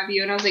you and grab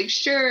you. And I was like,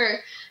 sure,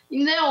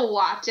 they'll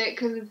watch it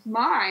because it's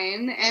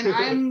mine, and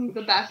I'm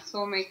the best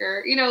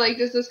filmmaker. Like,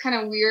 just this kind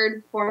of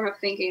weird form of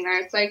thinking there.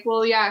 It's like,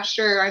 well, yeah,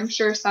 sure, I'm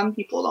sure some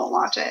people don't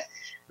watch it.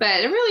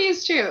 But it really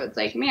is true. It's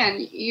like, man,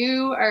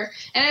 you are...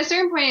 And at a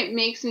certain point, it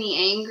makes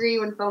me angry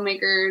when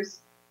filmmakers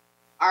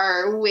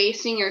are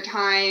wasting your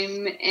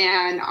time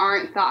and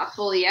aren't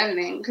thoughtfully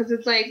editing. Because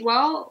it's like,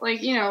 well,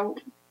 like, you're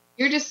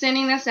just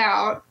sending this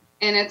out,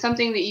 and it's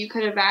something that you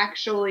could have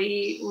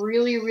actually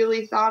really,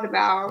 really thought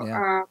about.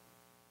 Yeah.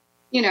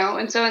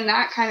 And so in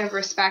that kind of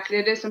respect,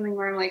 it is something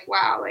where I'm like,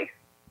 wow, like,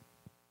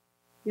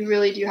 you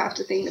really do have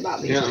to think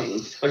about these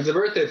things. Like the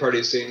birthday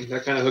party scene,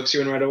 that kind of hooks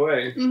you in right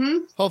away.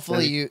 Mm-hmm.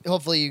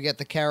 Hopefully you get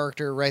the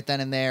character right then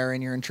and there,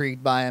 and you're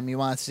intrigued by him. You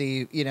want to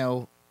see,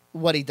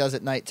 what he does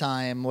at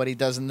nighttime, what he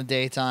does in the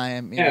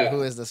daytime. You know,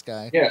 who is this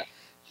guy? Yeah.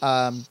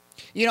 I've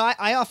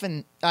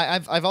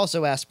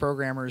also asked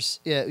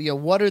programmers,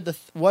 what are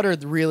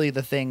really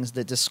the things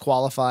that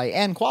disqualify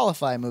and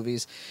qualify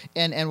movies,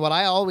 and what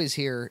I always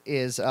hear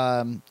is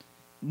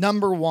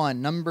number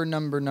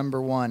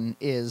one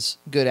is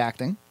good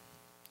acting.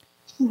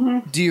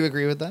 Mm-hmm. Do you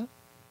agree with that?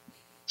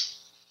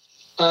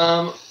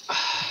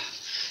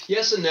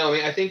 Yes and no. I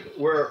mean, I think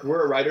we're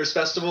a writers'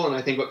 festival, and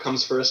I think what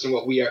comes first and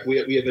what we have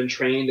been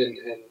trained and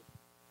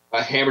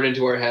hammered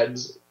into our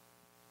heads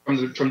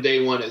from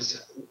day one is,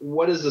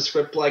 what is the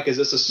script like? Is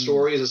this a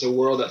story? Is this a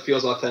world that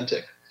feels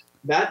authentic?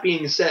 That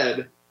being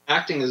said,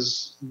 acting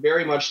is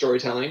very much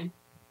storytelling,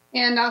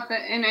 and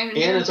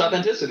it's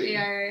authenticity.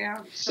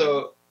 Yeah.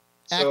 So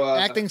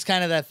acting's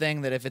kind of that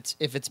thing that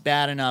if it's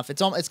bad enough,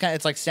 it's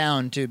like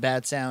sound too.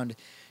 Bad sound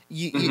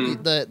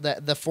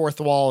the fourth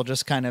wall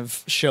just kind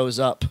of shows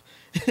up.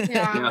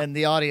 Yeah. And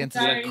the audience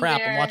is like,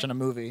 crap, I'm watching a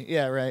movie.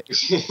 Yeah, right.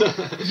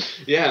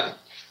 Yeah.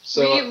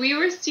 So we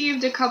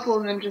received a couple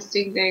of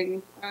interesting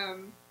things.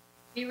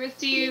 We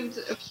received,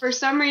 for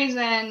some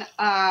reason,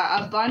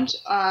 a bunch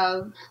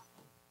of,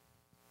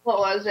 what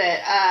was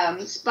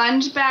it?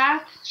 Sponge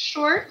bath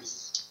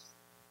shorts.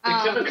 They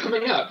kept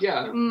coming up,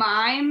 yeah.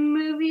 Mime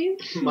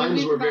movies.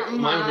 Mines were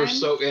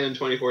so in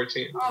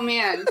 2014. Oh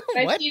man,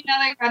 I see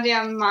another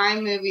goddamn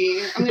mime movie.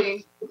 I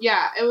mean,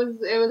 yeah, it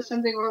was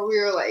something where we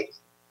were like,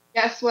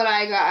 guess what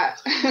I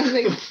got?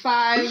 Like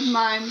 5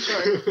 mime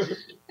shorts.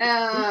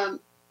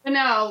 But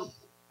no,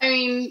 I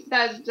mean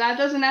that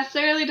doesn't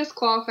necessarily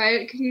disqualify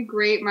it. It could be a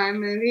great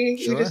mime movie.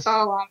 Sure. We just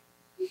saw a lot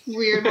of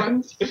weird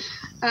ones.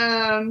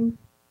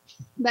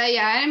 But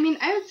yeah, I mean,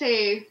 I would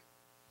say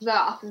the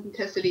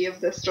authenticity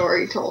of the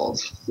story told,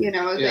 is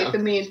like the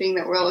main thing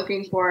that we're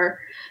looking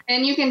for.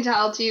 And you can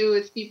tell too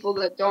with people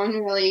that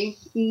don't really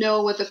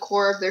know what the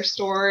core of their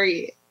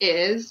story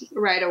is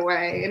right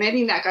away. And I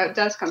think that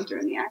does come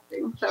through in the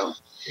acting. So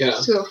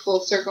to a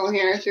full circle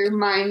here through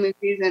mime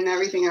movies and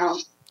everything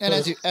else. And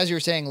as you were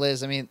saying,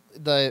 Liz, I mean,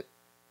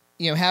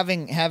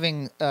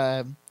 having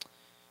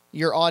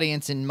your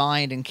audience in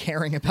mind and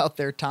caring about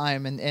their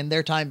time and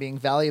their time being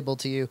valuable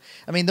to you.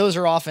 I mean, those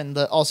are often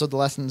also the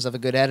lessons of a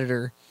good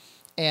editor.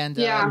 And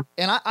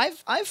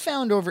I've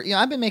found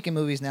I've been making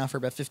movies now for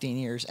about 15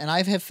 years, and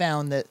I have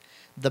found that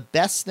the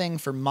best thing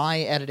for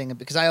my editing,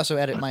 because I also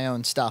edit my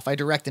own stuff. I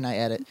direct and I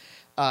edit.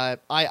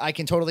 I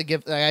can totally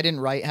I didn't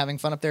write Having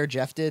Fun Up There.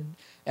 Jeff did,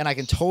 and I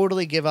can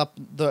totally give up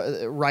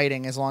the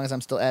writing as long as I'm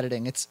still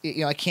editing. It's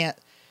I can't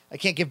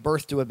give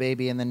birth to a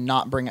baby and then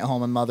not bring it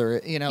home and mother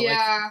it.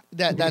 Like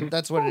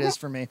that's what it is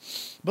for me.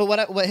 But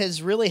what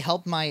has really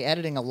helped my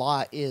editing a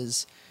lot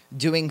is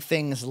doing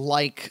things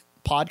like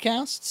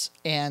podcasts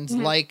and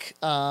like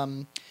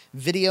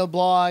video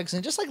blogs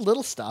and just like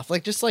little stuff,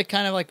 like just like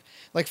kind of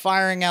like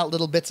firing out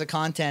little bits of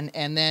content,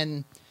 and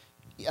then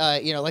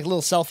like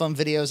little cell phone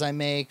videos I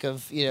make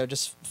of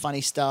just funny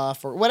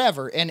stuff or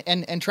whatever,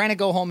 and trying to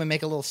go home and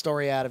make a little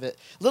story out of it.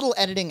 Little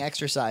editing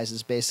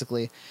exercises,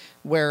 basically,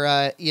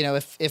 where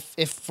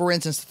if for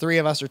instance the 3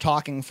 of us are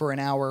talking for an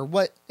hour,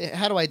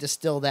 how do I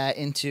distill that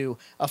into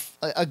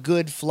a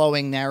good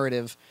flowing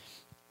narrative?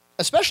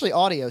 Especially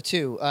audio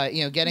too,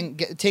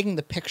 taking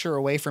the picture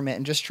away from it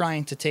and just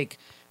trying to take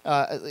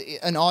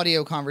an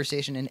audio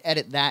conversation and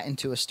edit that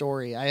into a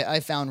story. I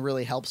found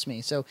really helps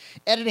me. So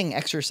editing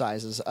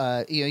exercises,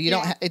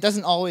 it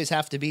doesn't always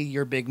have to be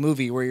your big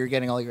movie where you're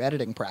getting all your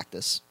editing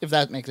practice, if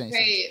that makes any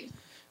sense.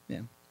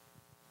 Yeah,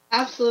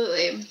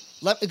 absolutely.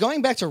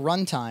 Going back to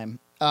runtime,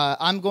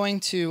 I'm looking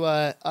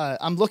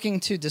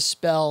to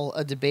dispel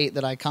a debate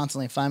that I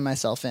constantly find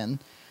myself in,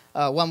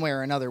 one way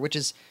or another, which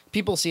is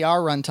people see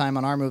our runtime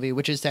on our movie,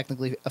 which is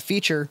technically a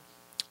feature.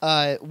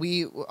 Our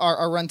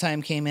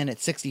runtime came in at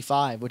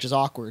 65, which is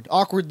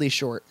awkwardly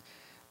short.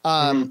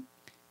 And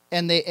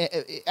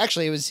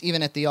it was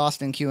even at the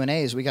Austin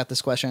Q&As, we got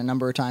this question a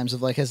number of times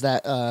of like, has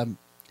that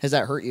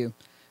hurt you,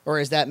 or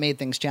has that made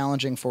things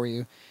challenging for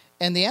you?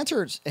 And the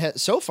answer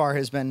so far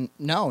has been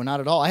no, not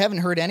at all. I haven't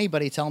heard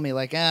anybody tell me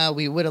like,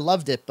 we would have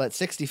loved it, but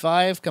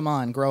 65, come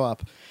on, grow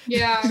up.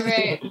 Yeah,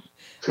 right.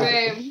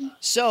 Right.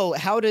 So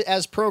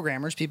as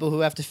programmers, people who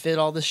have to fit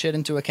all this shit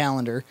into a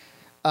calendar,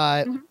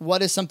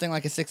 what is something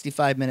like a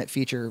 65-minute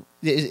feature?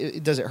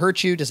 Does it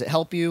hurt you? Does it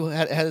help you?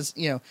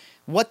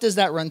 What does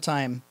that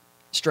runtime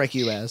strike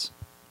you as?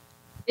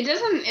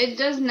 It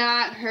does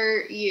not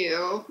hurt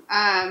you.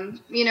 My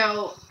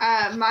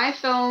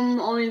film,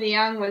 Only the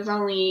Young, was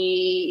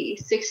only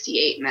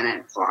 68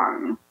 minutes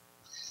long.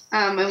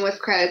 And with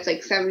credits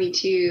like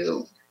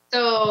 72.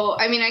 So,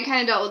 I mean, I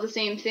kind of dealt with the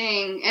same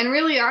thing. And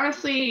really,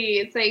 honestly,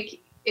 it's like,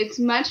 it's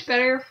much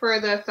better for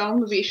the film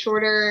to be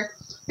shorter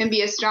and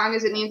be as strong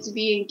as it needs to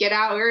be and get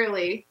out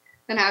early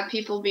than have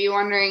people be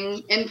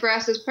wondering. And for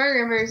us as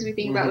programmers, we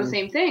think about the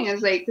same thing.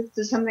 It's like, this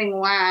is something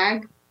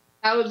lag.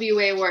 That would be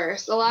way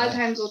worse. A lot of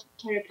times we'll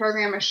try to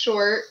program a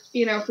short,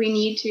 if we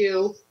need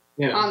to,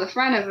 on the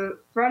front of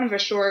a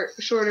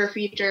shorter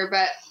feature.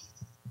 But,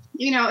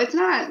 it's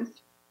not...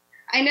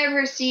 I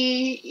never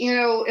see,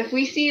 if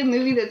we see a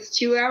movie that's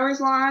 2 hours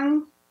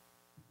long,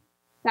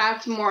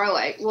 that's more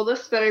like, well,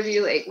 this better be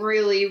like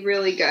really,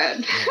 really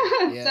good.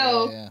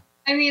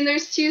 I mean,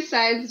 there's two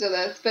sides to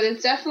this, but I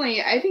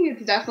think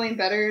it's definitely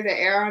better to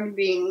err on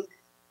being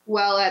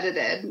well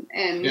edited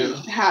and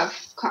have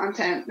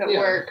content that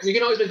works. You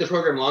can always make the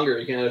program longer.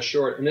 You can add a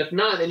short, and if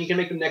not, then you can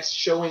make the next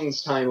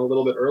showings time a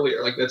little bit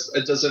earlier. Like it's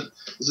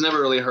never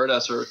really hurt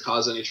us or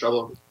cause any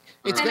trouble.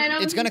 It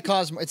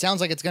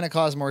sounds like it's going to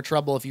cause more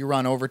trouble if you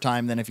run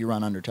overtime than if you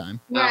run undertime.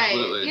 Right.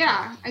 Absolutely.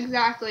 Yeah,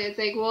 exactly. It's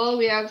like, well,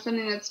 we have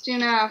something that's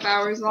 2.5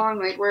 hours long.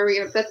 Like, where are we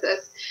going to fit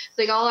this? It's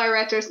like all our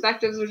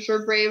retrospectives, which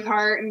were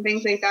Braveheart and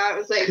things like that. It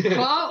was like,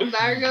 well,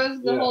 there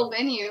goes the whole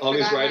venue. All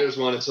these writers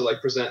wanted to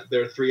present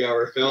their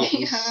 3-hour films.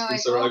 And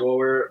so we're like, well,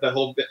 the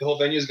whole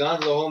venue's gone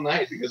for the whole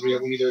night because we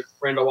need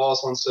Randall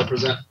Wallace wants to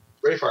present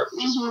Braveheart,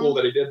 which is cool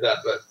that he did that,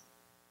 but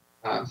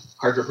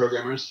hardware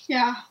programmers.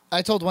 Yeah.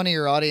 I told one of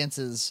your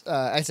audiences,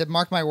 I said,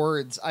 mark my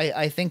words,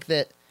 I think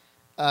that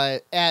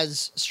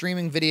as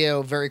streaming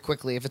video very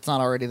quickly, if it's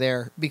not already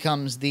there,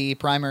 becomes the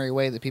primary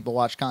way that people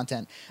watch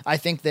content, I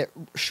think that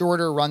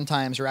shorter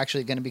runtimes are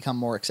actually going to become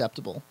more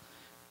acceptable.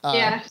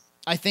 Yeah.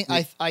 I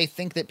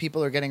think that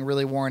people are getting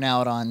really worn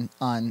out on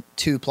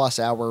 2+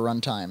 hour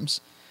runtimes.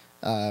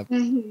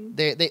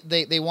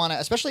 They want to,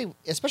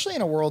 especially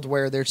in a world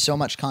where there's so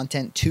much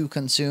content to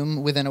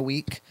consume within a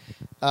week.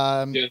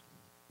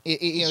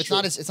 It's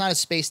not as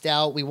spaced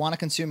out. We want to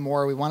consume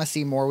more. We want to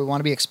see more. We want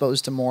to be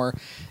exposed to more.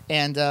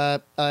 And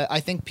I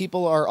think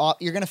people are.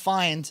 You're going to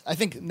find. I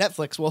think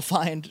Netflix will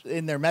find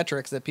in their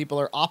metrics that people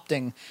are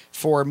opting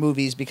for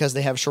movies because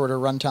they have shorter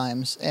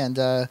runtimes. And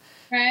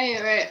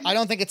right. I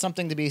don't think it's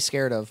something to be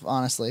scared of,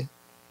 honestly.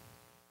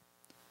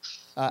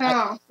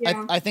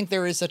 I think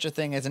there is such a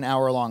thing as an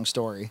hour-long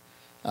story.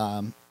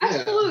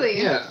 Absolutely.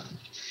 Yeah.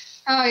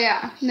 Oh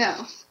yeah.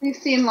 No, we've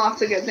seen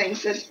lots of good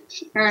things that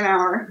are an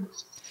hour.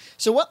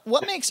 So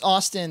what makes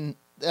Austin?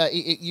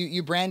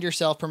 You brand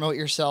yourself, promote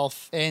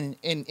yourself, and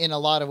in a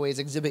lot of ways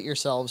exhibit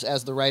yourselves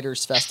as the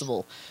Writers'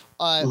 Festival.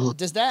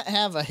 Does that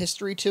have a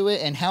history to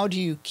it, and how do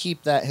you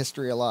keep that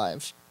history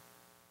alive?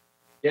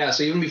 Yeah,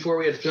 so even before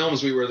we had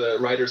films, we were the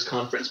Writers'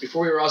 Conference.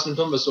 Before we were Austin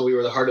Film Festival, we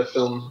were the Heart of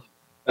Film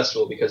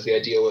Festival because the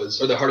idea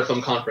was, or the Heart of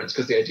Film Conference,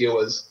 because the idea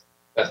was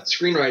that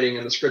screenwriting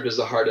and the script is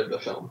the heart of the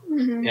film.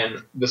 Mm-hmm.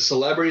 And the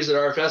celebrities at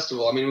our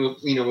festival, I mean,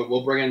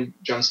 we'll bring in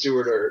Jon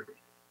Stewart or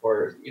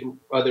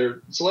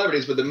other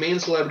celebrities, but the main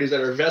celebrities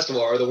at our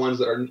festival are the ones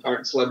that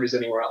aren't celebrities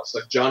anywhere else.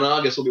 Like John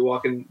August will be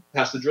walking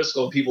past the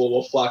Driscoll, and people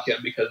will flock him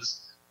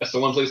because that's the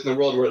one place in the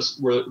world where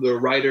the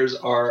writers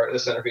are the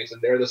centerpiece, and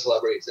they're the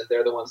celebrities, and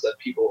they're the ones that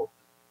people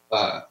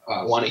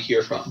want to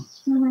hear from.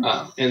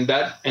 Mm-hmm. And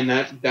that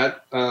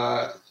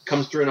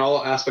comes through in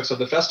all aspects of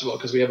the festival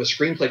because we have a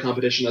screenplay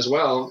competition as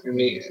well, and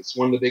it's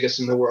one of the biggest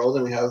in the world,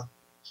 and we have,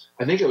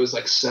 I think it was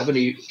like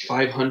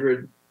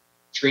 7,500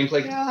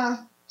 screenplay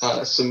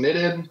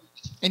submitted.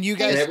 And you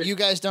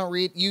guys don't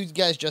read. You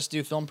guys just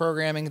do film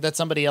programming. That's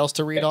somebody else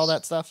to read all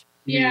that stuff.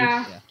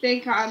 Yeah.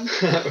 Thank God.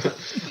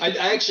 I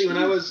actually, when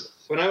I was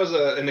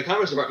in the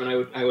commerce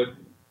department, I would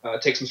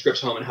take some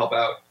scripts home and help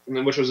out,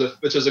 which was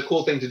a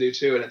cool thing to do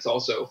too, and it's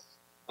also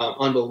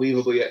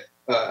unbelievably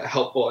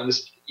helpful. And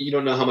you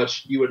don't know how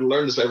much you would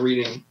learn just by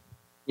reading,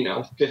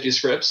 50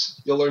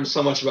 scripts. You'll learn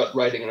so much about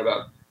writing and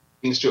about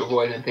things to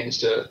avoid and things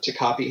to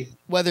copy.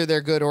 Whether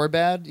they're good or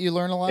bad, you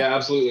learn a lot. Yeah,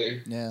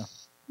 absolutely. Yeah.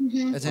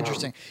 Mm-hmm. That's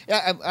interesting.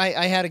 Yeah,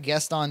 I had a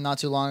guest on not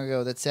too long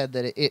ago that said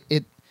that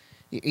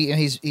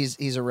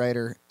he's a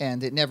writer,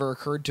 and it never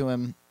occurred to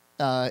him,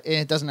 and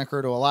it doesn't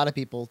occur to a lot of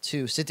people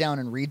to sit down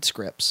and read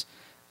scripts.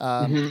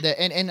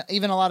 And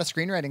even a lot of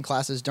screenwriting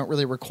classes don't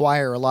really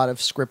require a lot of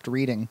script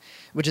reading,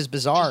 which is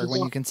bizarre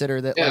when you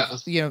consider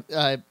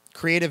that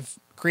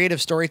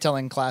creative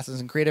storytelling classes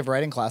and creative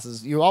writing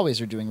classes, you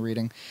always are doing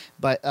reading,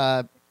 but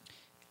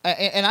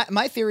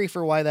my theory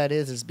for why that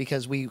is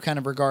because we kind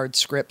of regard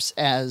scripts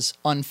as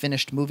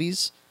unfinished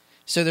movies,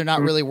 so they're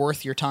not really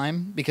worth your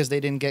time because they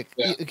didn't get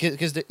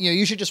because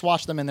you should just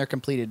watch them in their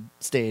completed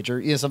stage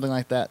or something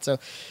like that. So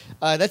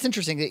that's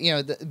interesting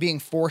that being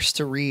forced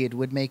to read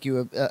would make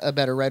you a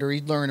better writer.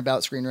 You'd learn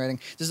about screenwriting.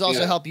 Does it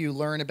also help you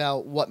learn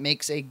about what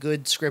makes a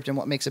good script and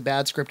what makes a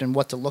bad script and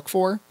what to look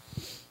for?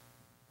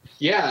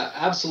 Yeah,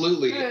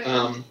 absolutely.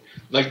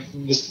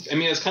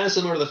 It's kind of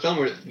similar to the film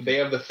where they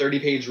have the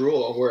 30-page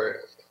rule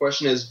where the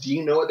question is, do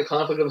you know what the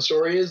conflict of the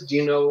story is? Do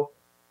you know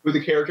who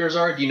the characters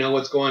are? Do you know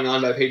what's going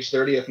on by page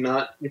 30? If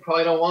not, you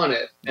probably don't want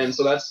it. And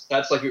so that's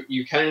like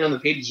you counting on the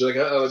pages. You're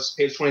like, oh, it's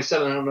page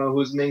 27. I don't know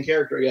who's the main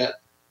character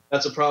yet.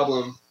 That's a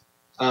problem.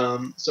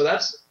 So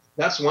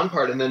that's one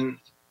part. And then,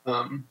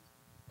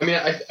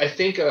 I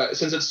think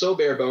since it's so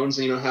bare bones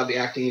and you don't have the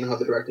acting, you don't have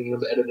the directing, you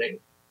don't have the editing,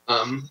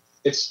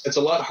 it's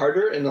a lot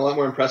harder and a lot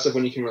more impressive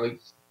when you can really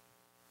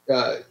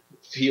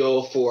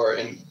feel for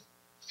and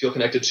feel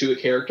connected to a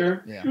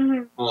character. Yeah.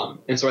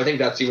 Mm-hmm. And so I think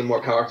that's even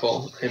more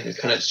powerful, and it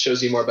kind of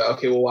shows you more about,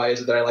 okay, well, why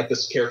is it that I like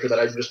this character that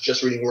I'm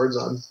just reading words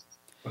on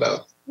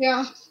about?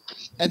 Yeah.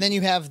 And then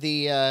you have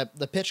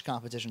the pitch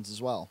competitions as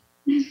well.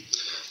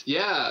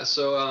 Yeah.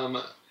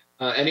 So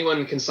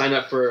anyone can sign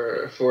up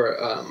for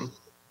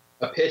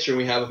a pitch, and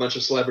we have a bunch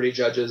of celebrity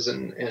judges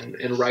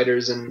and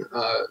writers and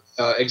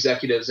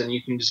executives, and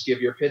you can just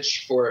give your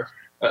pitch for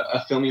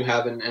a film you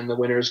have, and the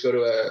winners go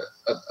to a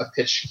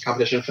pitch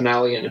competition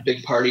finale and a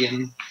big party.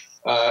 And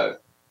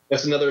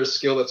that's another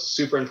skill that's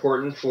super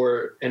important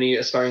for any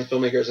aspiring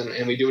filmmakers,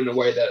 and we do it in a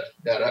way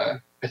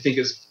that I think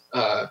is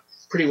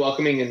pretty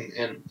welcoming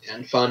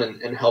and fun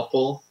and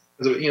helpful.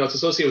 Because it's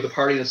associated with the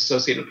party, and it's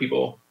associated with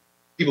people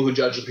who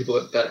judge, the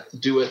people that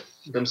do it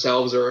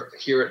themselves or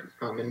hear it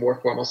in more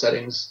formal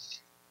settings.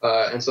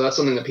 And so that's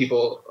something that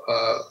people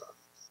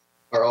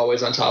are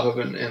always on top of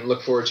and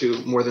look forward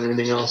to more than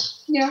anything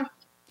else. Yeah.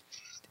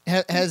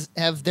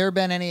 Have there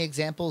been any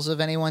examples of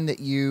anyone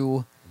that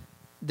you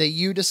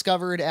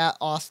discovered at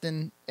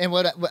Austin? And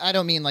what I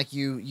don't mean like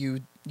you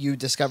you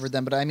discovered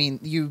them, but I mean,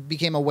 you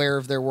became aware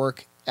of their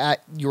work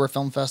at your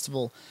film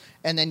festival,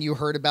 and then you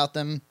heard about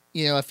them,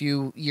 you know, a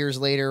few years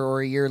later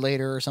or a year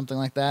later or something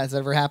like that. Has that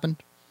ever happened?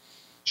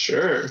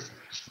 Sure.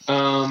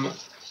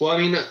 Well, I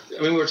mean,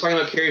 we were talking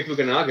about Cary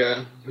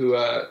Fukunaga, who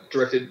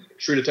directed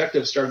True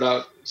Detective, started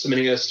out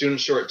submitting a student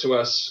short to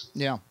us.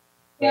 Yeah.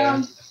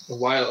 Yeah. A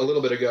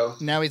little bit ago.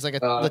 Now he's like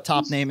the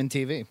top name in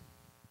TV.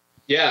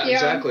 Yeah,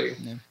 exactly.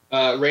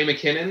 Yeah. Ray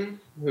McKinnon,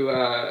 who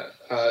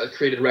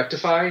created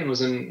Rectify and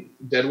was in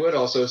Deadwood,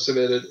 also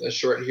submitted a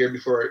short here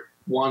before it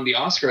won the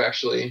Oscar,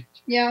 actually.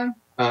 Yeah.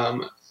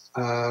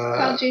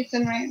 Called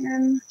Jason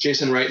Reitman.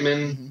 Jason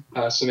Reitman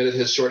submitted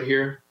his short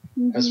here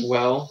as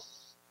well.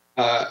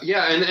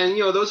 Yeah, and you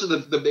know, those are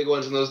the big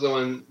ones, and those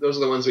are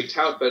the ones we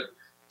tout. But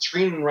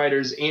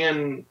screenwriters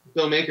and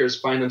filmmakers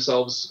find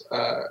themselves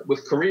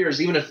with careers,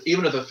 even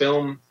if a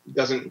film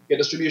doesn't get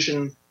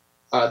distribution,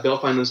 they'll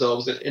find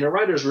themselves in a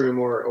writer's room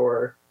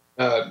or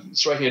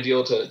striking a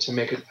deal to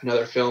make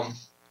another film.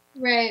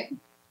 Right.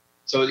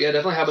 So yeah, it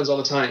definitely happens all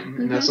the time,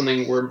 and that's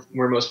something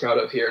we're most proud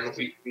of here, and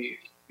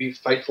we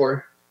fight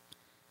for.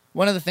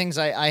 One of the things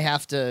I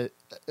have to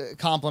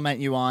compliment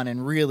you on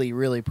and really,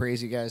 really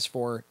praise you guys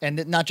for,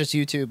 and not just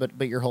you two,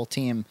 but your whole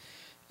team,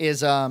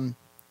 is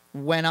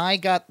when I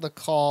got the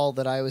call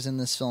that I was in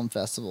this film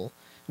festival,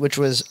 which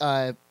was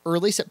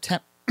early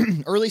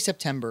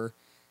September,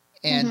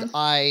 and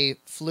I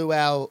flew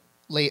out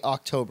late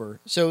October,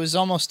 so it was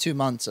almost 2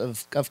 months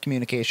of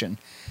communication.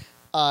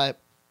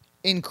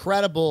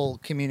 Incredible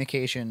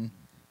communication,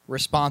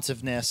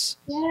 responsiveness.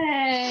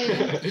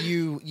 Yay!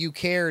 You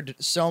cared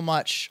so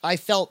much. I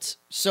felt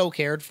so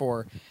cared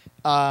for.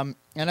 And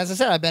as I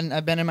said,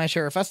 I've been in my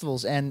share of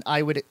festivals, and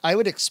I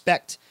would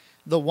expect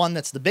the one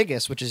that's the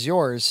biggest, which is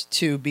yours,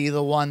 to be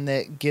the one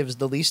that gives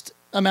the least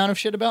amount of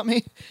shit about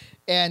me.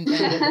 And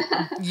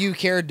you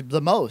cared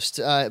the most,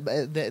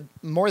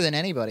 more than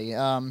anybody.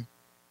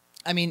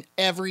 I mean,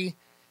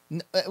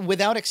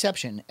 without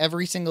exception,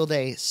 every single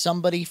day,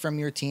 somebody from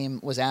your team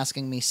was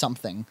asking me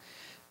something.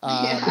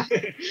 Yeah.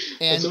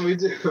 That's what we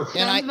do. And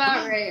Sounds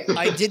about right.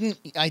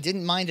 I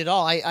didn't mind at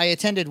all. I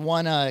attended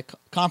one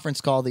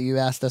conference call that you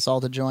asked us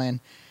all to join,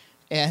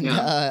 and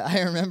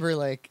I remember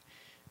like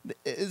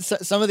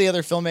some of the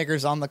other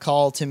filmmakers on the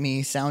call to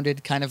me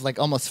sounded kind of like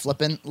almost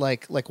flippant,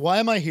 like why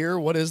am I here?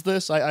 What is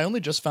this? I only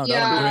just found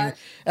out I'm doing it.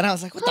 And I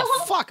was like, what the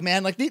fuck,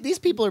 man? Like these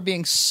people are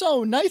being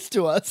so nice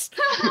to us.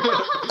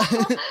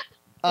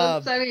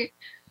 That's funny.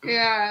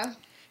 Yeah.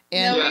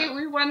 And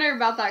we wonder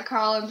about that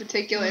call in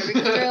particular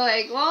because we're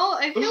like, well,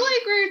 I feel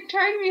like we're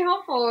trying to be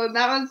helpful, and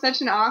that was such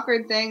an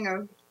awkward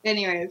thing.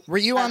 Anyways, were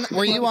you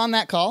on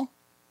that call?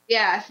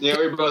 Yeah. Yeah,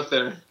 we were both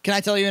there. Can I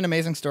tell you an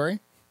amazing story?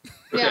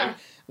 Yeah.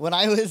 When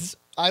I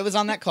was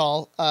on that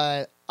call,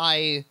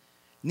 I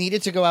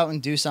needed to go out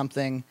and do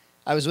something.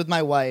 I was with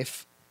my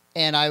wife,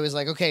 and I was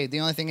like, okay, the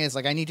only thing is,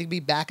 like, I need to be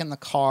back in the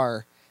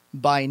car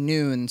by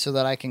noon so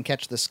that I can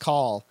catch this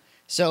call.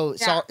 So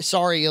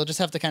sorry, you'll just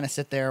have to kind of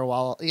sit there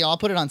while, you know, I'll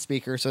put it on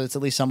speaker so it's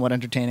at least somewhat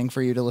entertaining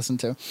for you to listen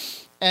to.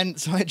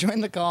 And so I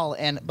joined the call,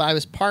 but I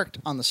was parked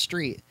on the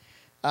street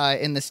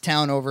in this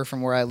town over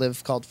from where I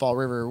live called Fall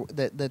River.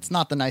 That's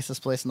not the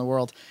nicest place in the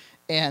world.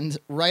 And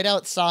right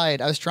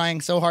outside, I was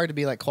trying so hard to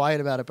be like quiet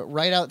about it, but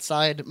right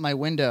outside my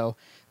window,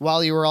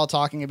 while you were all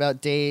talking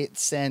about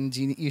dates and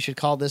you should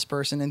call this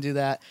person and do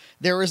that,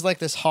 there was like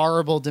this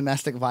horrible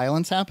domestic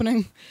violence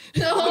happening,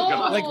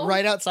 like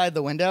right outside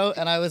the window.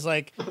 And I was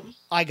like,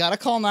 I gotta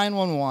call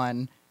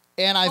 911,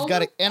 and I've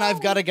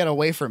got to get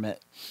away from it,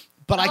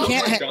 but I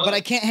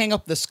can't hang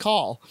up this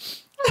call.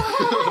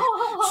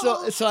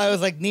 So I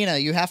was like, Nina,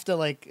 you have to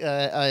like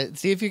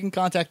see if you can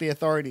contact the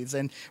authorities,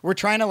 and we're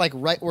trying to like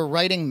we're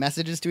writing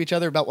messages to each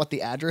other about what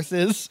the address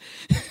is.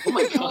 Oh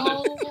my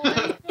god.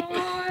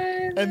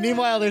 And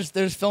meanwhile, there's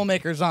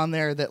filmmakers on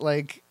there that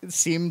like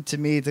seem to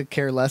me to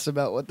care less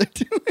about what they're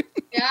doing.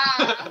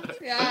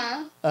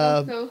 Yeah.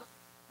 Cool.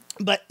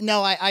 But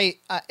no, I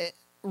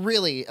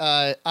really,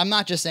 I'm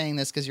not just saying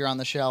this because you're on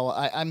the show.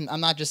 I'm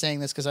not just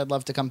saying this because I'd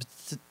love to come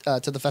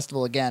to the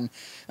festival again.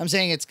 I'm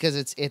saying it's because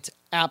it's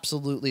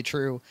absolutely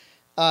true.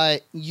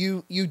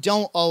 You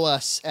don't owe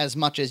us as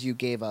much as you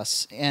gave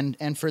us,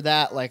 and for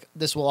that, like,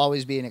 this will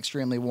always be an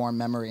extremely warm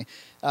memory.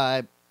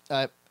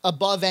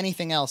 Above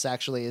anything else,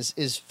 actually,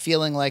 is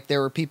feeling like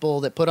there were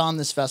people that put on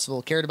this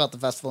festival, cared about the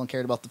festival, and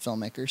cared about the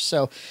filmmakers.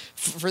 So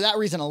for that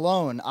reason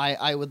alone,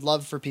 I would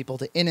love for people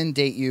to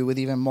inundate you with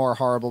even more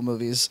horrible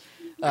movies.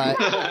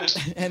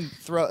 And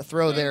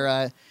throw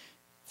their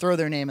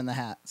name in the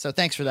hat. So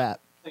thanks for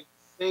that.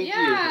 Thank you.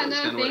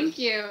 Thank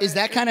you. Is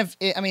that kind of?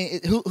 I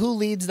mean, who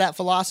leads that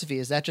philosophy?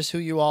 Is that just who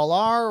you all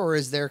are, or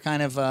is there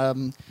kind of? I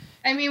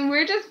mean,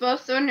 we're just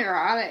both so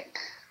neurotic.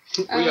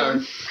 We are,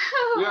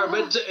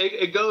 but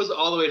it goes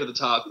all the way to the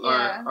top.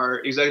 Yeah. Our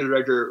executive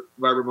director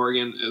Barbara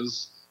Morgan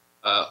is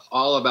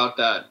all about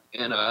that,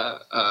 and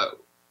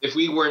if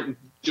we weren't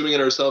doing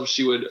it ourselves,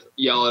 she would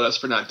yell at us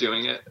for not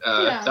doing it.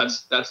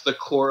 That's the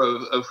core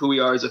of who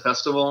we are as a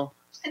festival.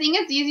 I think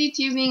it's easy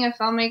too, being a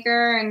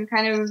filmmaker and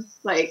kind of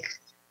like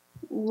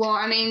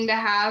wanting to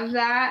have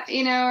that,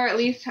 or at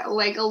least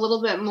like a little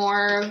bit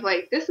more of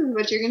like, this is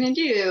what you're going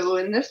to do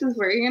and this is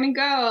where you're going to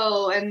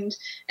go. And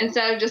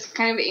instead of just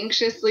kind of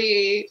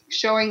anxiously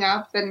showing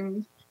up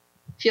and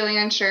feeling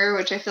unsure,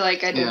 which I feel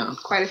like I did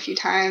quite a few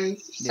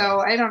times. So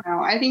I don't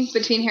know. I think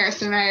between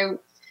Harrison and I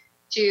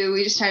too,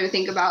 we just try to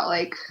think about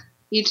like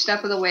each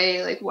step of the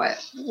way, like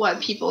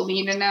what people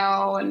need to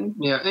know. And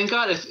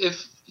God,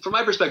 if from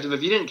my perspective,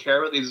 if you didn't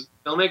care about these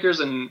filmmakers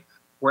and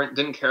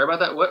didn't care about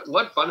that,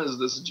 what fun is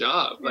this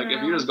job? Like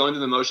if you're just going through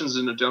the motions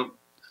and don't,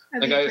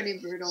 that'd be pretty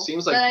brutal.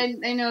 Seems like,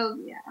 but I know,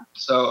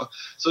 So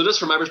just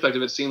from my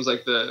perspective, it seems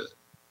like the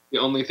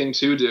only thing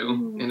to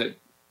do, and it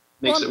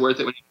makes it worth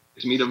it when you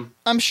get to meet them.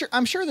 I'm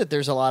sure that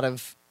there's a lot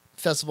of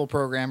festival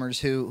programmers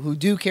who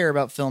do care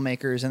about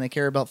filmmakers and they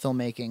care about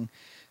filmmaking,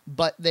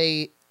 but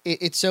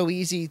it's so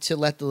easy to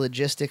let the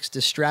logistics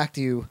distract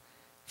you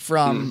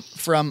from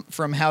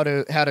how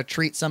to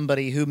treat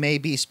somebody who may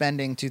be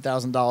spending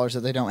 $2,000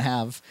 that they don't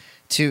have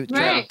to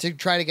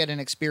try to get an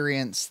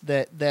experience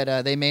that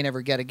they may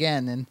never get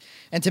again,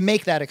 and to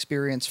make that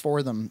experience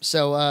for them.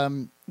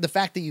 So the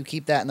fact that you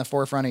keep that in the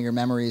forefront of your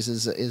memories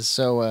is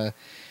so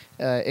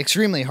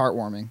extremely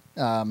heartwarming.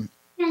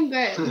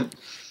 Good.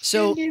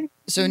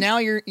 So now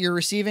you're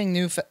receiving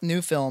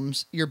new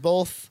films. You're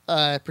both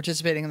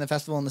participating in the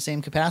festival in the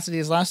same capacity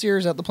as last year.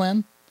 Is that the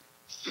plan?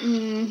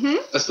 Mm-hmm.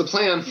 That's the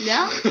plan.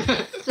 Yeah.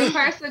 So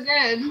far, so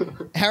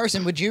good.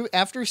 Harrison, would you,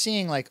 after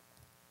seeing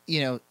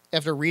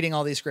after reading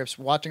all these scripts,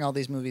 watching all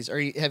these movies,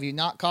 have you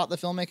not caught the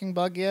filmmaking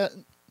bug yet?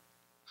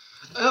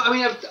 I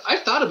mean,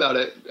 I've thought about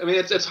it. I mean,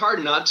 it's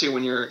hard not to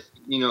when you're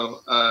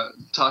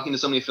talking to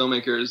so many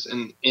filmmakers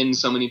and in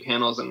so many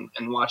panels and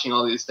watching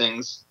all these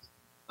things.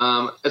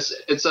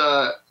 It's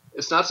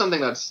not something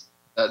that's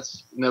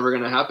never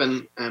going to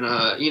happen. And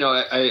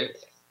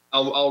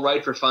I'll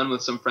write for fun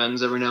with some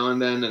friends every now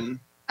and then, and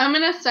I'm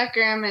gonna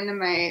sucker him into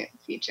my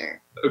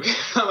feature. Okay,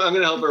 I'm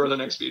gonna help her with the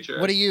next feature.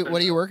 What are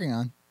you working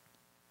on?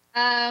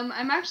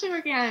 I'm actually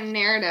working on a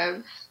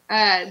narrative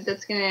I'm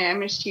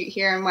gonna shoot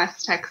here in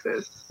West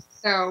Texas.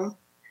 So,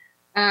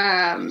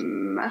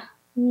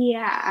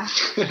 yeah,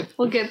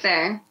 we'll get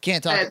there.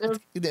 Can't talk.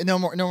 No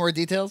more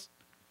details.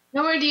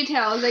 No more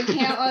details. I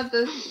can't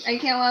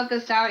let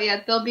this out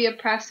yet. There'll be a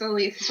press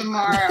release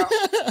tomorrow.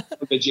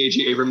 The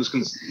J.J. Abrams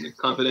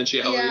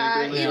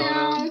confidentiality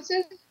agreement. It's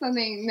just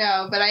something.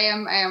 No, but I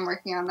am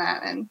working on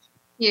that, and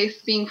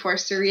he's being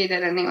forced to read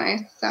it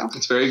anyway. So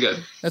it's very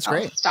good. That's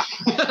great. Stop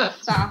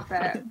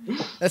it.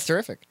 That's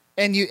terrific.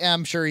 And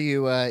I'm sure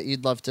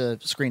you'd love to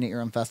screen at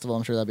your own festival.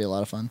 I'm sure that'd be a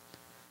lot of fun.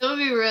 It would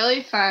be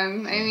really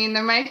fun. I mean,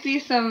 there might be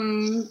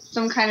some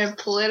kind of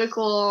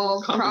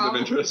political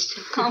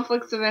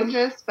conflicts of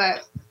interest,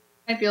 but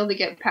I might be able to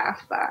get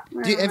past that.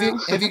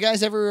 Have you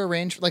guys ever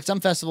arranged, like some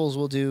festivals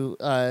will do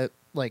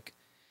like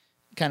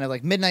kind of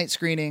like midnight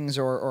screenings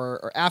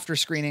or after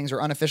screenings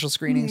or unofficial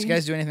screenings? Mm-hmm. You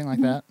guys do anything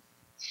like that?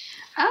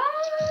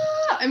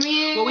 I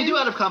mean, well, we do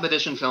out of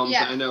competition films.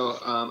 Yeah. I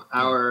know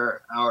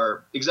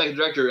our executive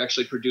director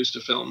actually produced a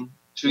film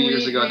 2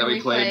 years ago that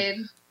we played.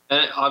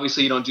 And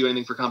obviously you don't do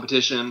anything for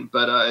competition,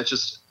 but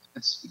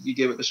you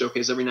give it the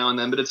showcase every now and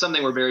then. But it's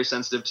something we're very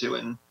sensitive to,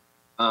 and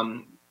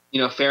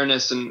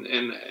fairness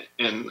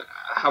and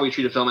how we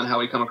treat a film and how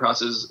we come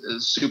across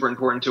is super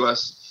important to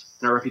us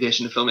and our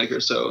reputation to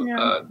filmmakers. So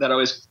that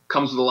always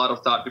comes with a lot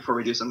of thought before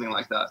we do something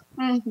like that.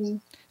 Mm-hmm.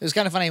 It was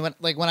kind of funny when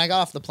I got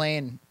off the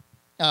plane.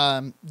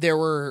 There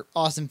were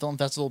Austin Film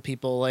Festival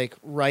people like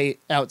right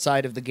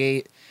outside of the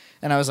gate,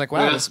 and I was like,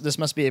 wow, this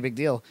must be a big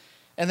deal.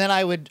 And then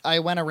I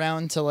went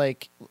around to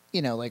like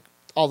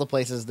all the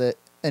places that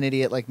an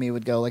idiot like me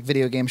would go, like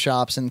video game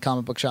shops and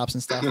comic book shops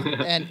and stuff.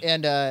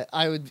 and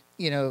I would,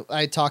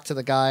 I'd talk to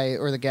the guy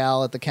or the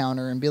gal at the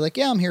counter and be like,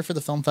 yeah, I'm here for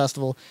the film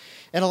festival.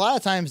 And a lot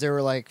of times they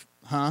were like,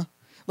 huh?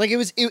 Like it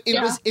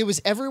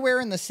was everywhere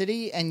in the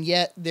city, and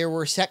yet there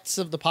were sects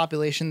of the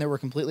population that were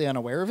completely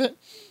unaware of it.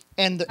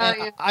 And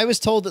I was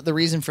told that the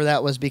reason for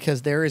that was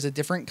because there is a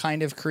different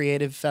kind of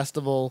creative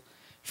festival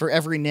for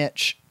every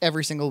niche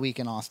every single week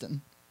in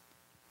Austin.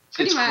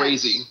 It's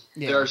crazy.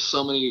 Yeah. There are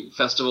so many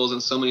festivals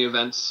and so many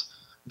events.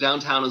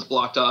 Downtown is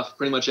blocked off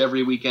pretty much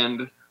every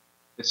weekend.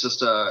 It's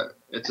just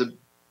it's a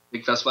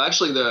big festival.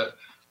 Actually, the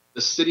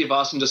city of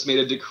Austin just made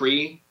a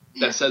decree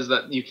that says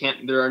that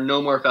there are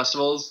no more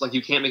festivals. Like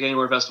you can't make any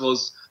more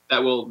festivals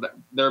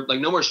there are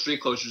like no more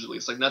street closures, at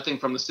least, like nothing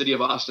from the city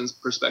of Austin's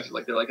perspective.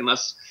 Like they're like,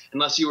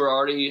 unless you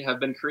already have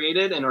been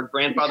created and are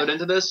grandfathered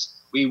into this,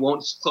 we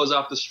won't close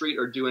off the street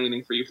or do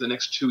anything for you for the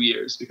next 2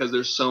 years because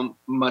there's so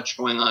much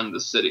going on in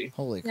the city.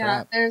 Holy Yeah,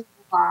 crap. there's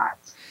a lot.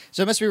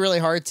 So it must be really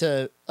hard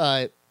to,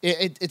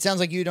 it sounds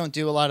like you don't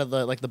do a lot of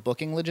the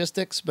booking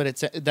logistics, but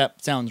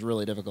that sounds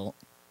really difficult.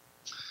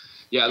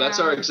 Yeah, that's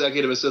our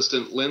executive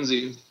assistant,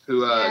 Lindsay, who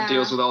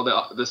deals with all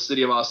the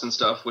city of Austin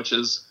stuff, which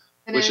is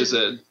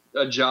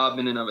a job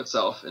in and of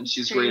itself, and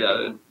she's great at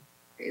it.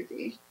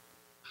 Crazy.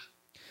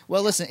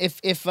 Well, listen,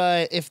 if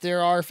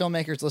there are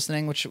filmmakers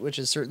listening, which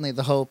is certainly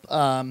the hope,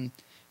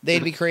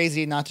 they'd be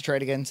crazy not to try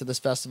to get into this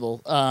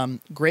festival.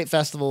 Great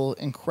festival,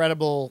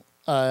 incredible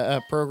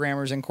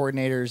programmers and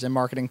coordinators and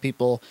marketing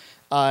people,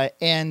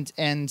 and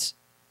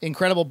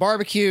incredible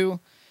barbecue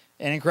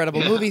and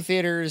incredible movie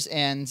theaters,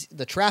 and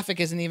the traffic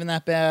isn't even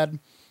that bad.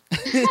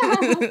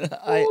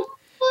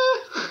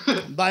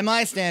 By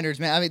my standards,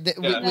 man. I mean,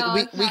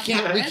 we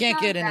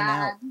can't get in and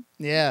out.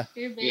 Yeah,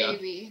 your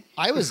baby.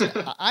 I was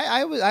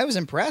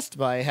impressed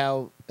by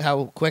how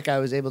quick I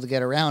was able to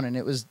get around, and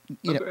it was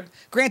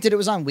granted it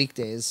was on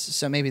weekdays,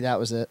 so maybe that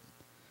was it.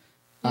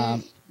 Yeah.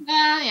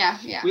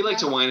 We like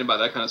to whine about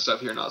that kind of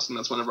stuff here in Austin.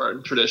 That's one of our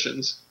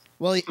traditions.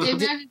 Well,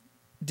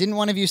 didn't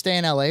one of you stay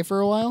in LA for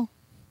a while?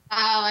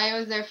 Oh, I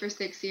was there for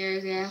 6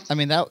 years. Yeah. I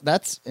mean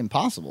that's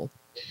impossible.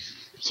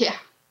 Yeah.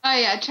 Oh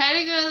yeah. Try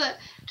to go to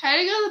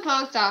the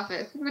post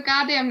office. It's a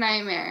goddamn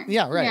nightmare.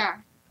 Yeah. Right. Yeah.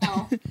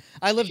 No.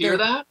 I lived Hear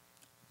there. that?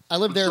 I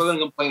lived there. I'm still gonna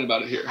complain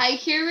about it here. I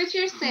hear what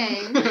you're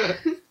saying.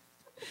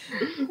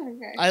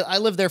 Okay. I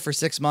lived there for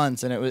 6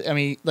 months, and it was, I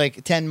mean,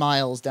 like 10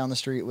 miles down the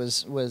street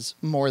was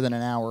more than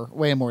an hour,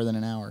 way more than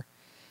an hour.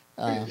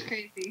 It's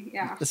crazy,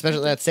 yeah.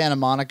 Especially that Santa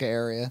Monica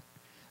area.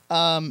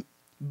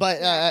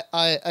 But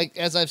I,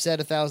 as I've said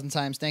 1,000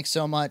 times, thanks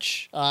so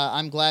much.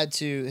 I'm glad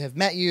to have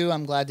met you.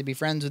 I'm glad to be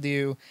friends with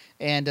you,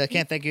 and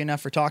can't thank you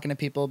enough for talking to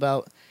people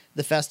about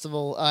the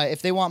festival.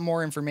 If they want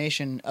more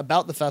information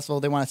about the festival,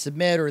 they want to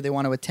submit or they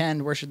want to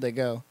attend, where should they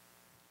go?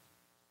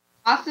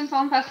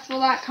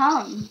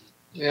 AustinFilmFestival.com.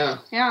 Yeah.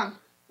 Yeah.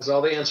 That's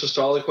all the answers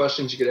to all the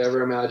questions you could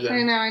ever imagine.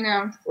 I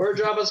know. Or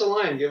drop us a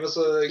line. Send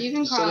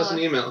us an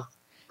email.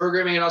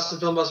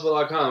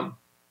 Programming@AustinFilmFestival.com.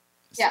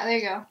 Yeah, there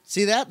you go.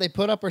 See that? They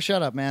put up or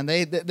shut up, man.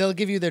 They'll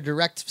give you their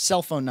direct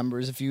cell phone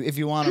numbers if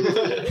you want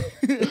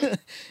them.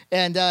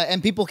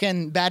 and people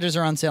badges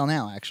are on sale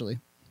now, actually.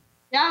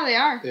 Yeah, they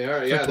are. They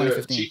are, yeah.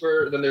 They're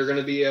cheaper than they're going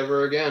to be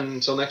ever again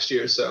until next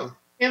year, so.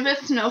 We have a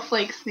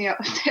snowflakes sale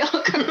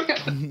coming up.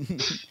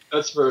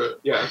 That's for,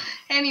 yeah.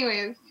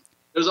 Anyways.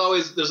 There's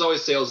always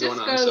sales going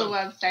on. Just go to the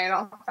website.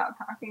 I'll stop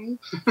talking.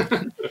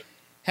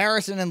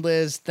 Harrison and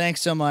Liz,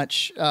 thanks so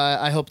much.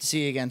 I hope to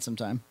see you again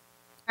sometime.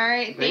 All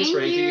right. Thanks, thank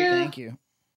Frankie. you. Thank you.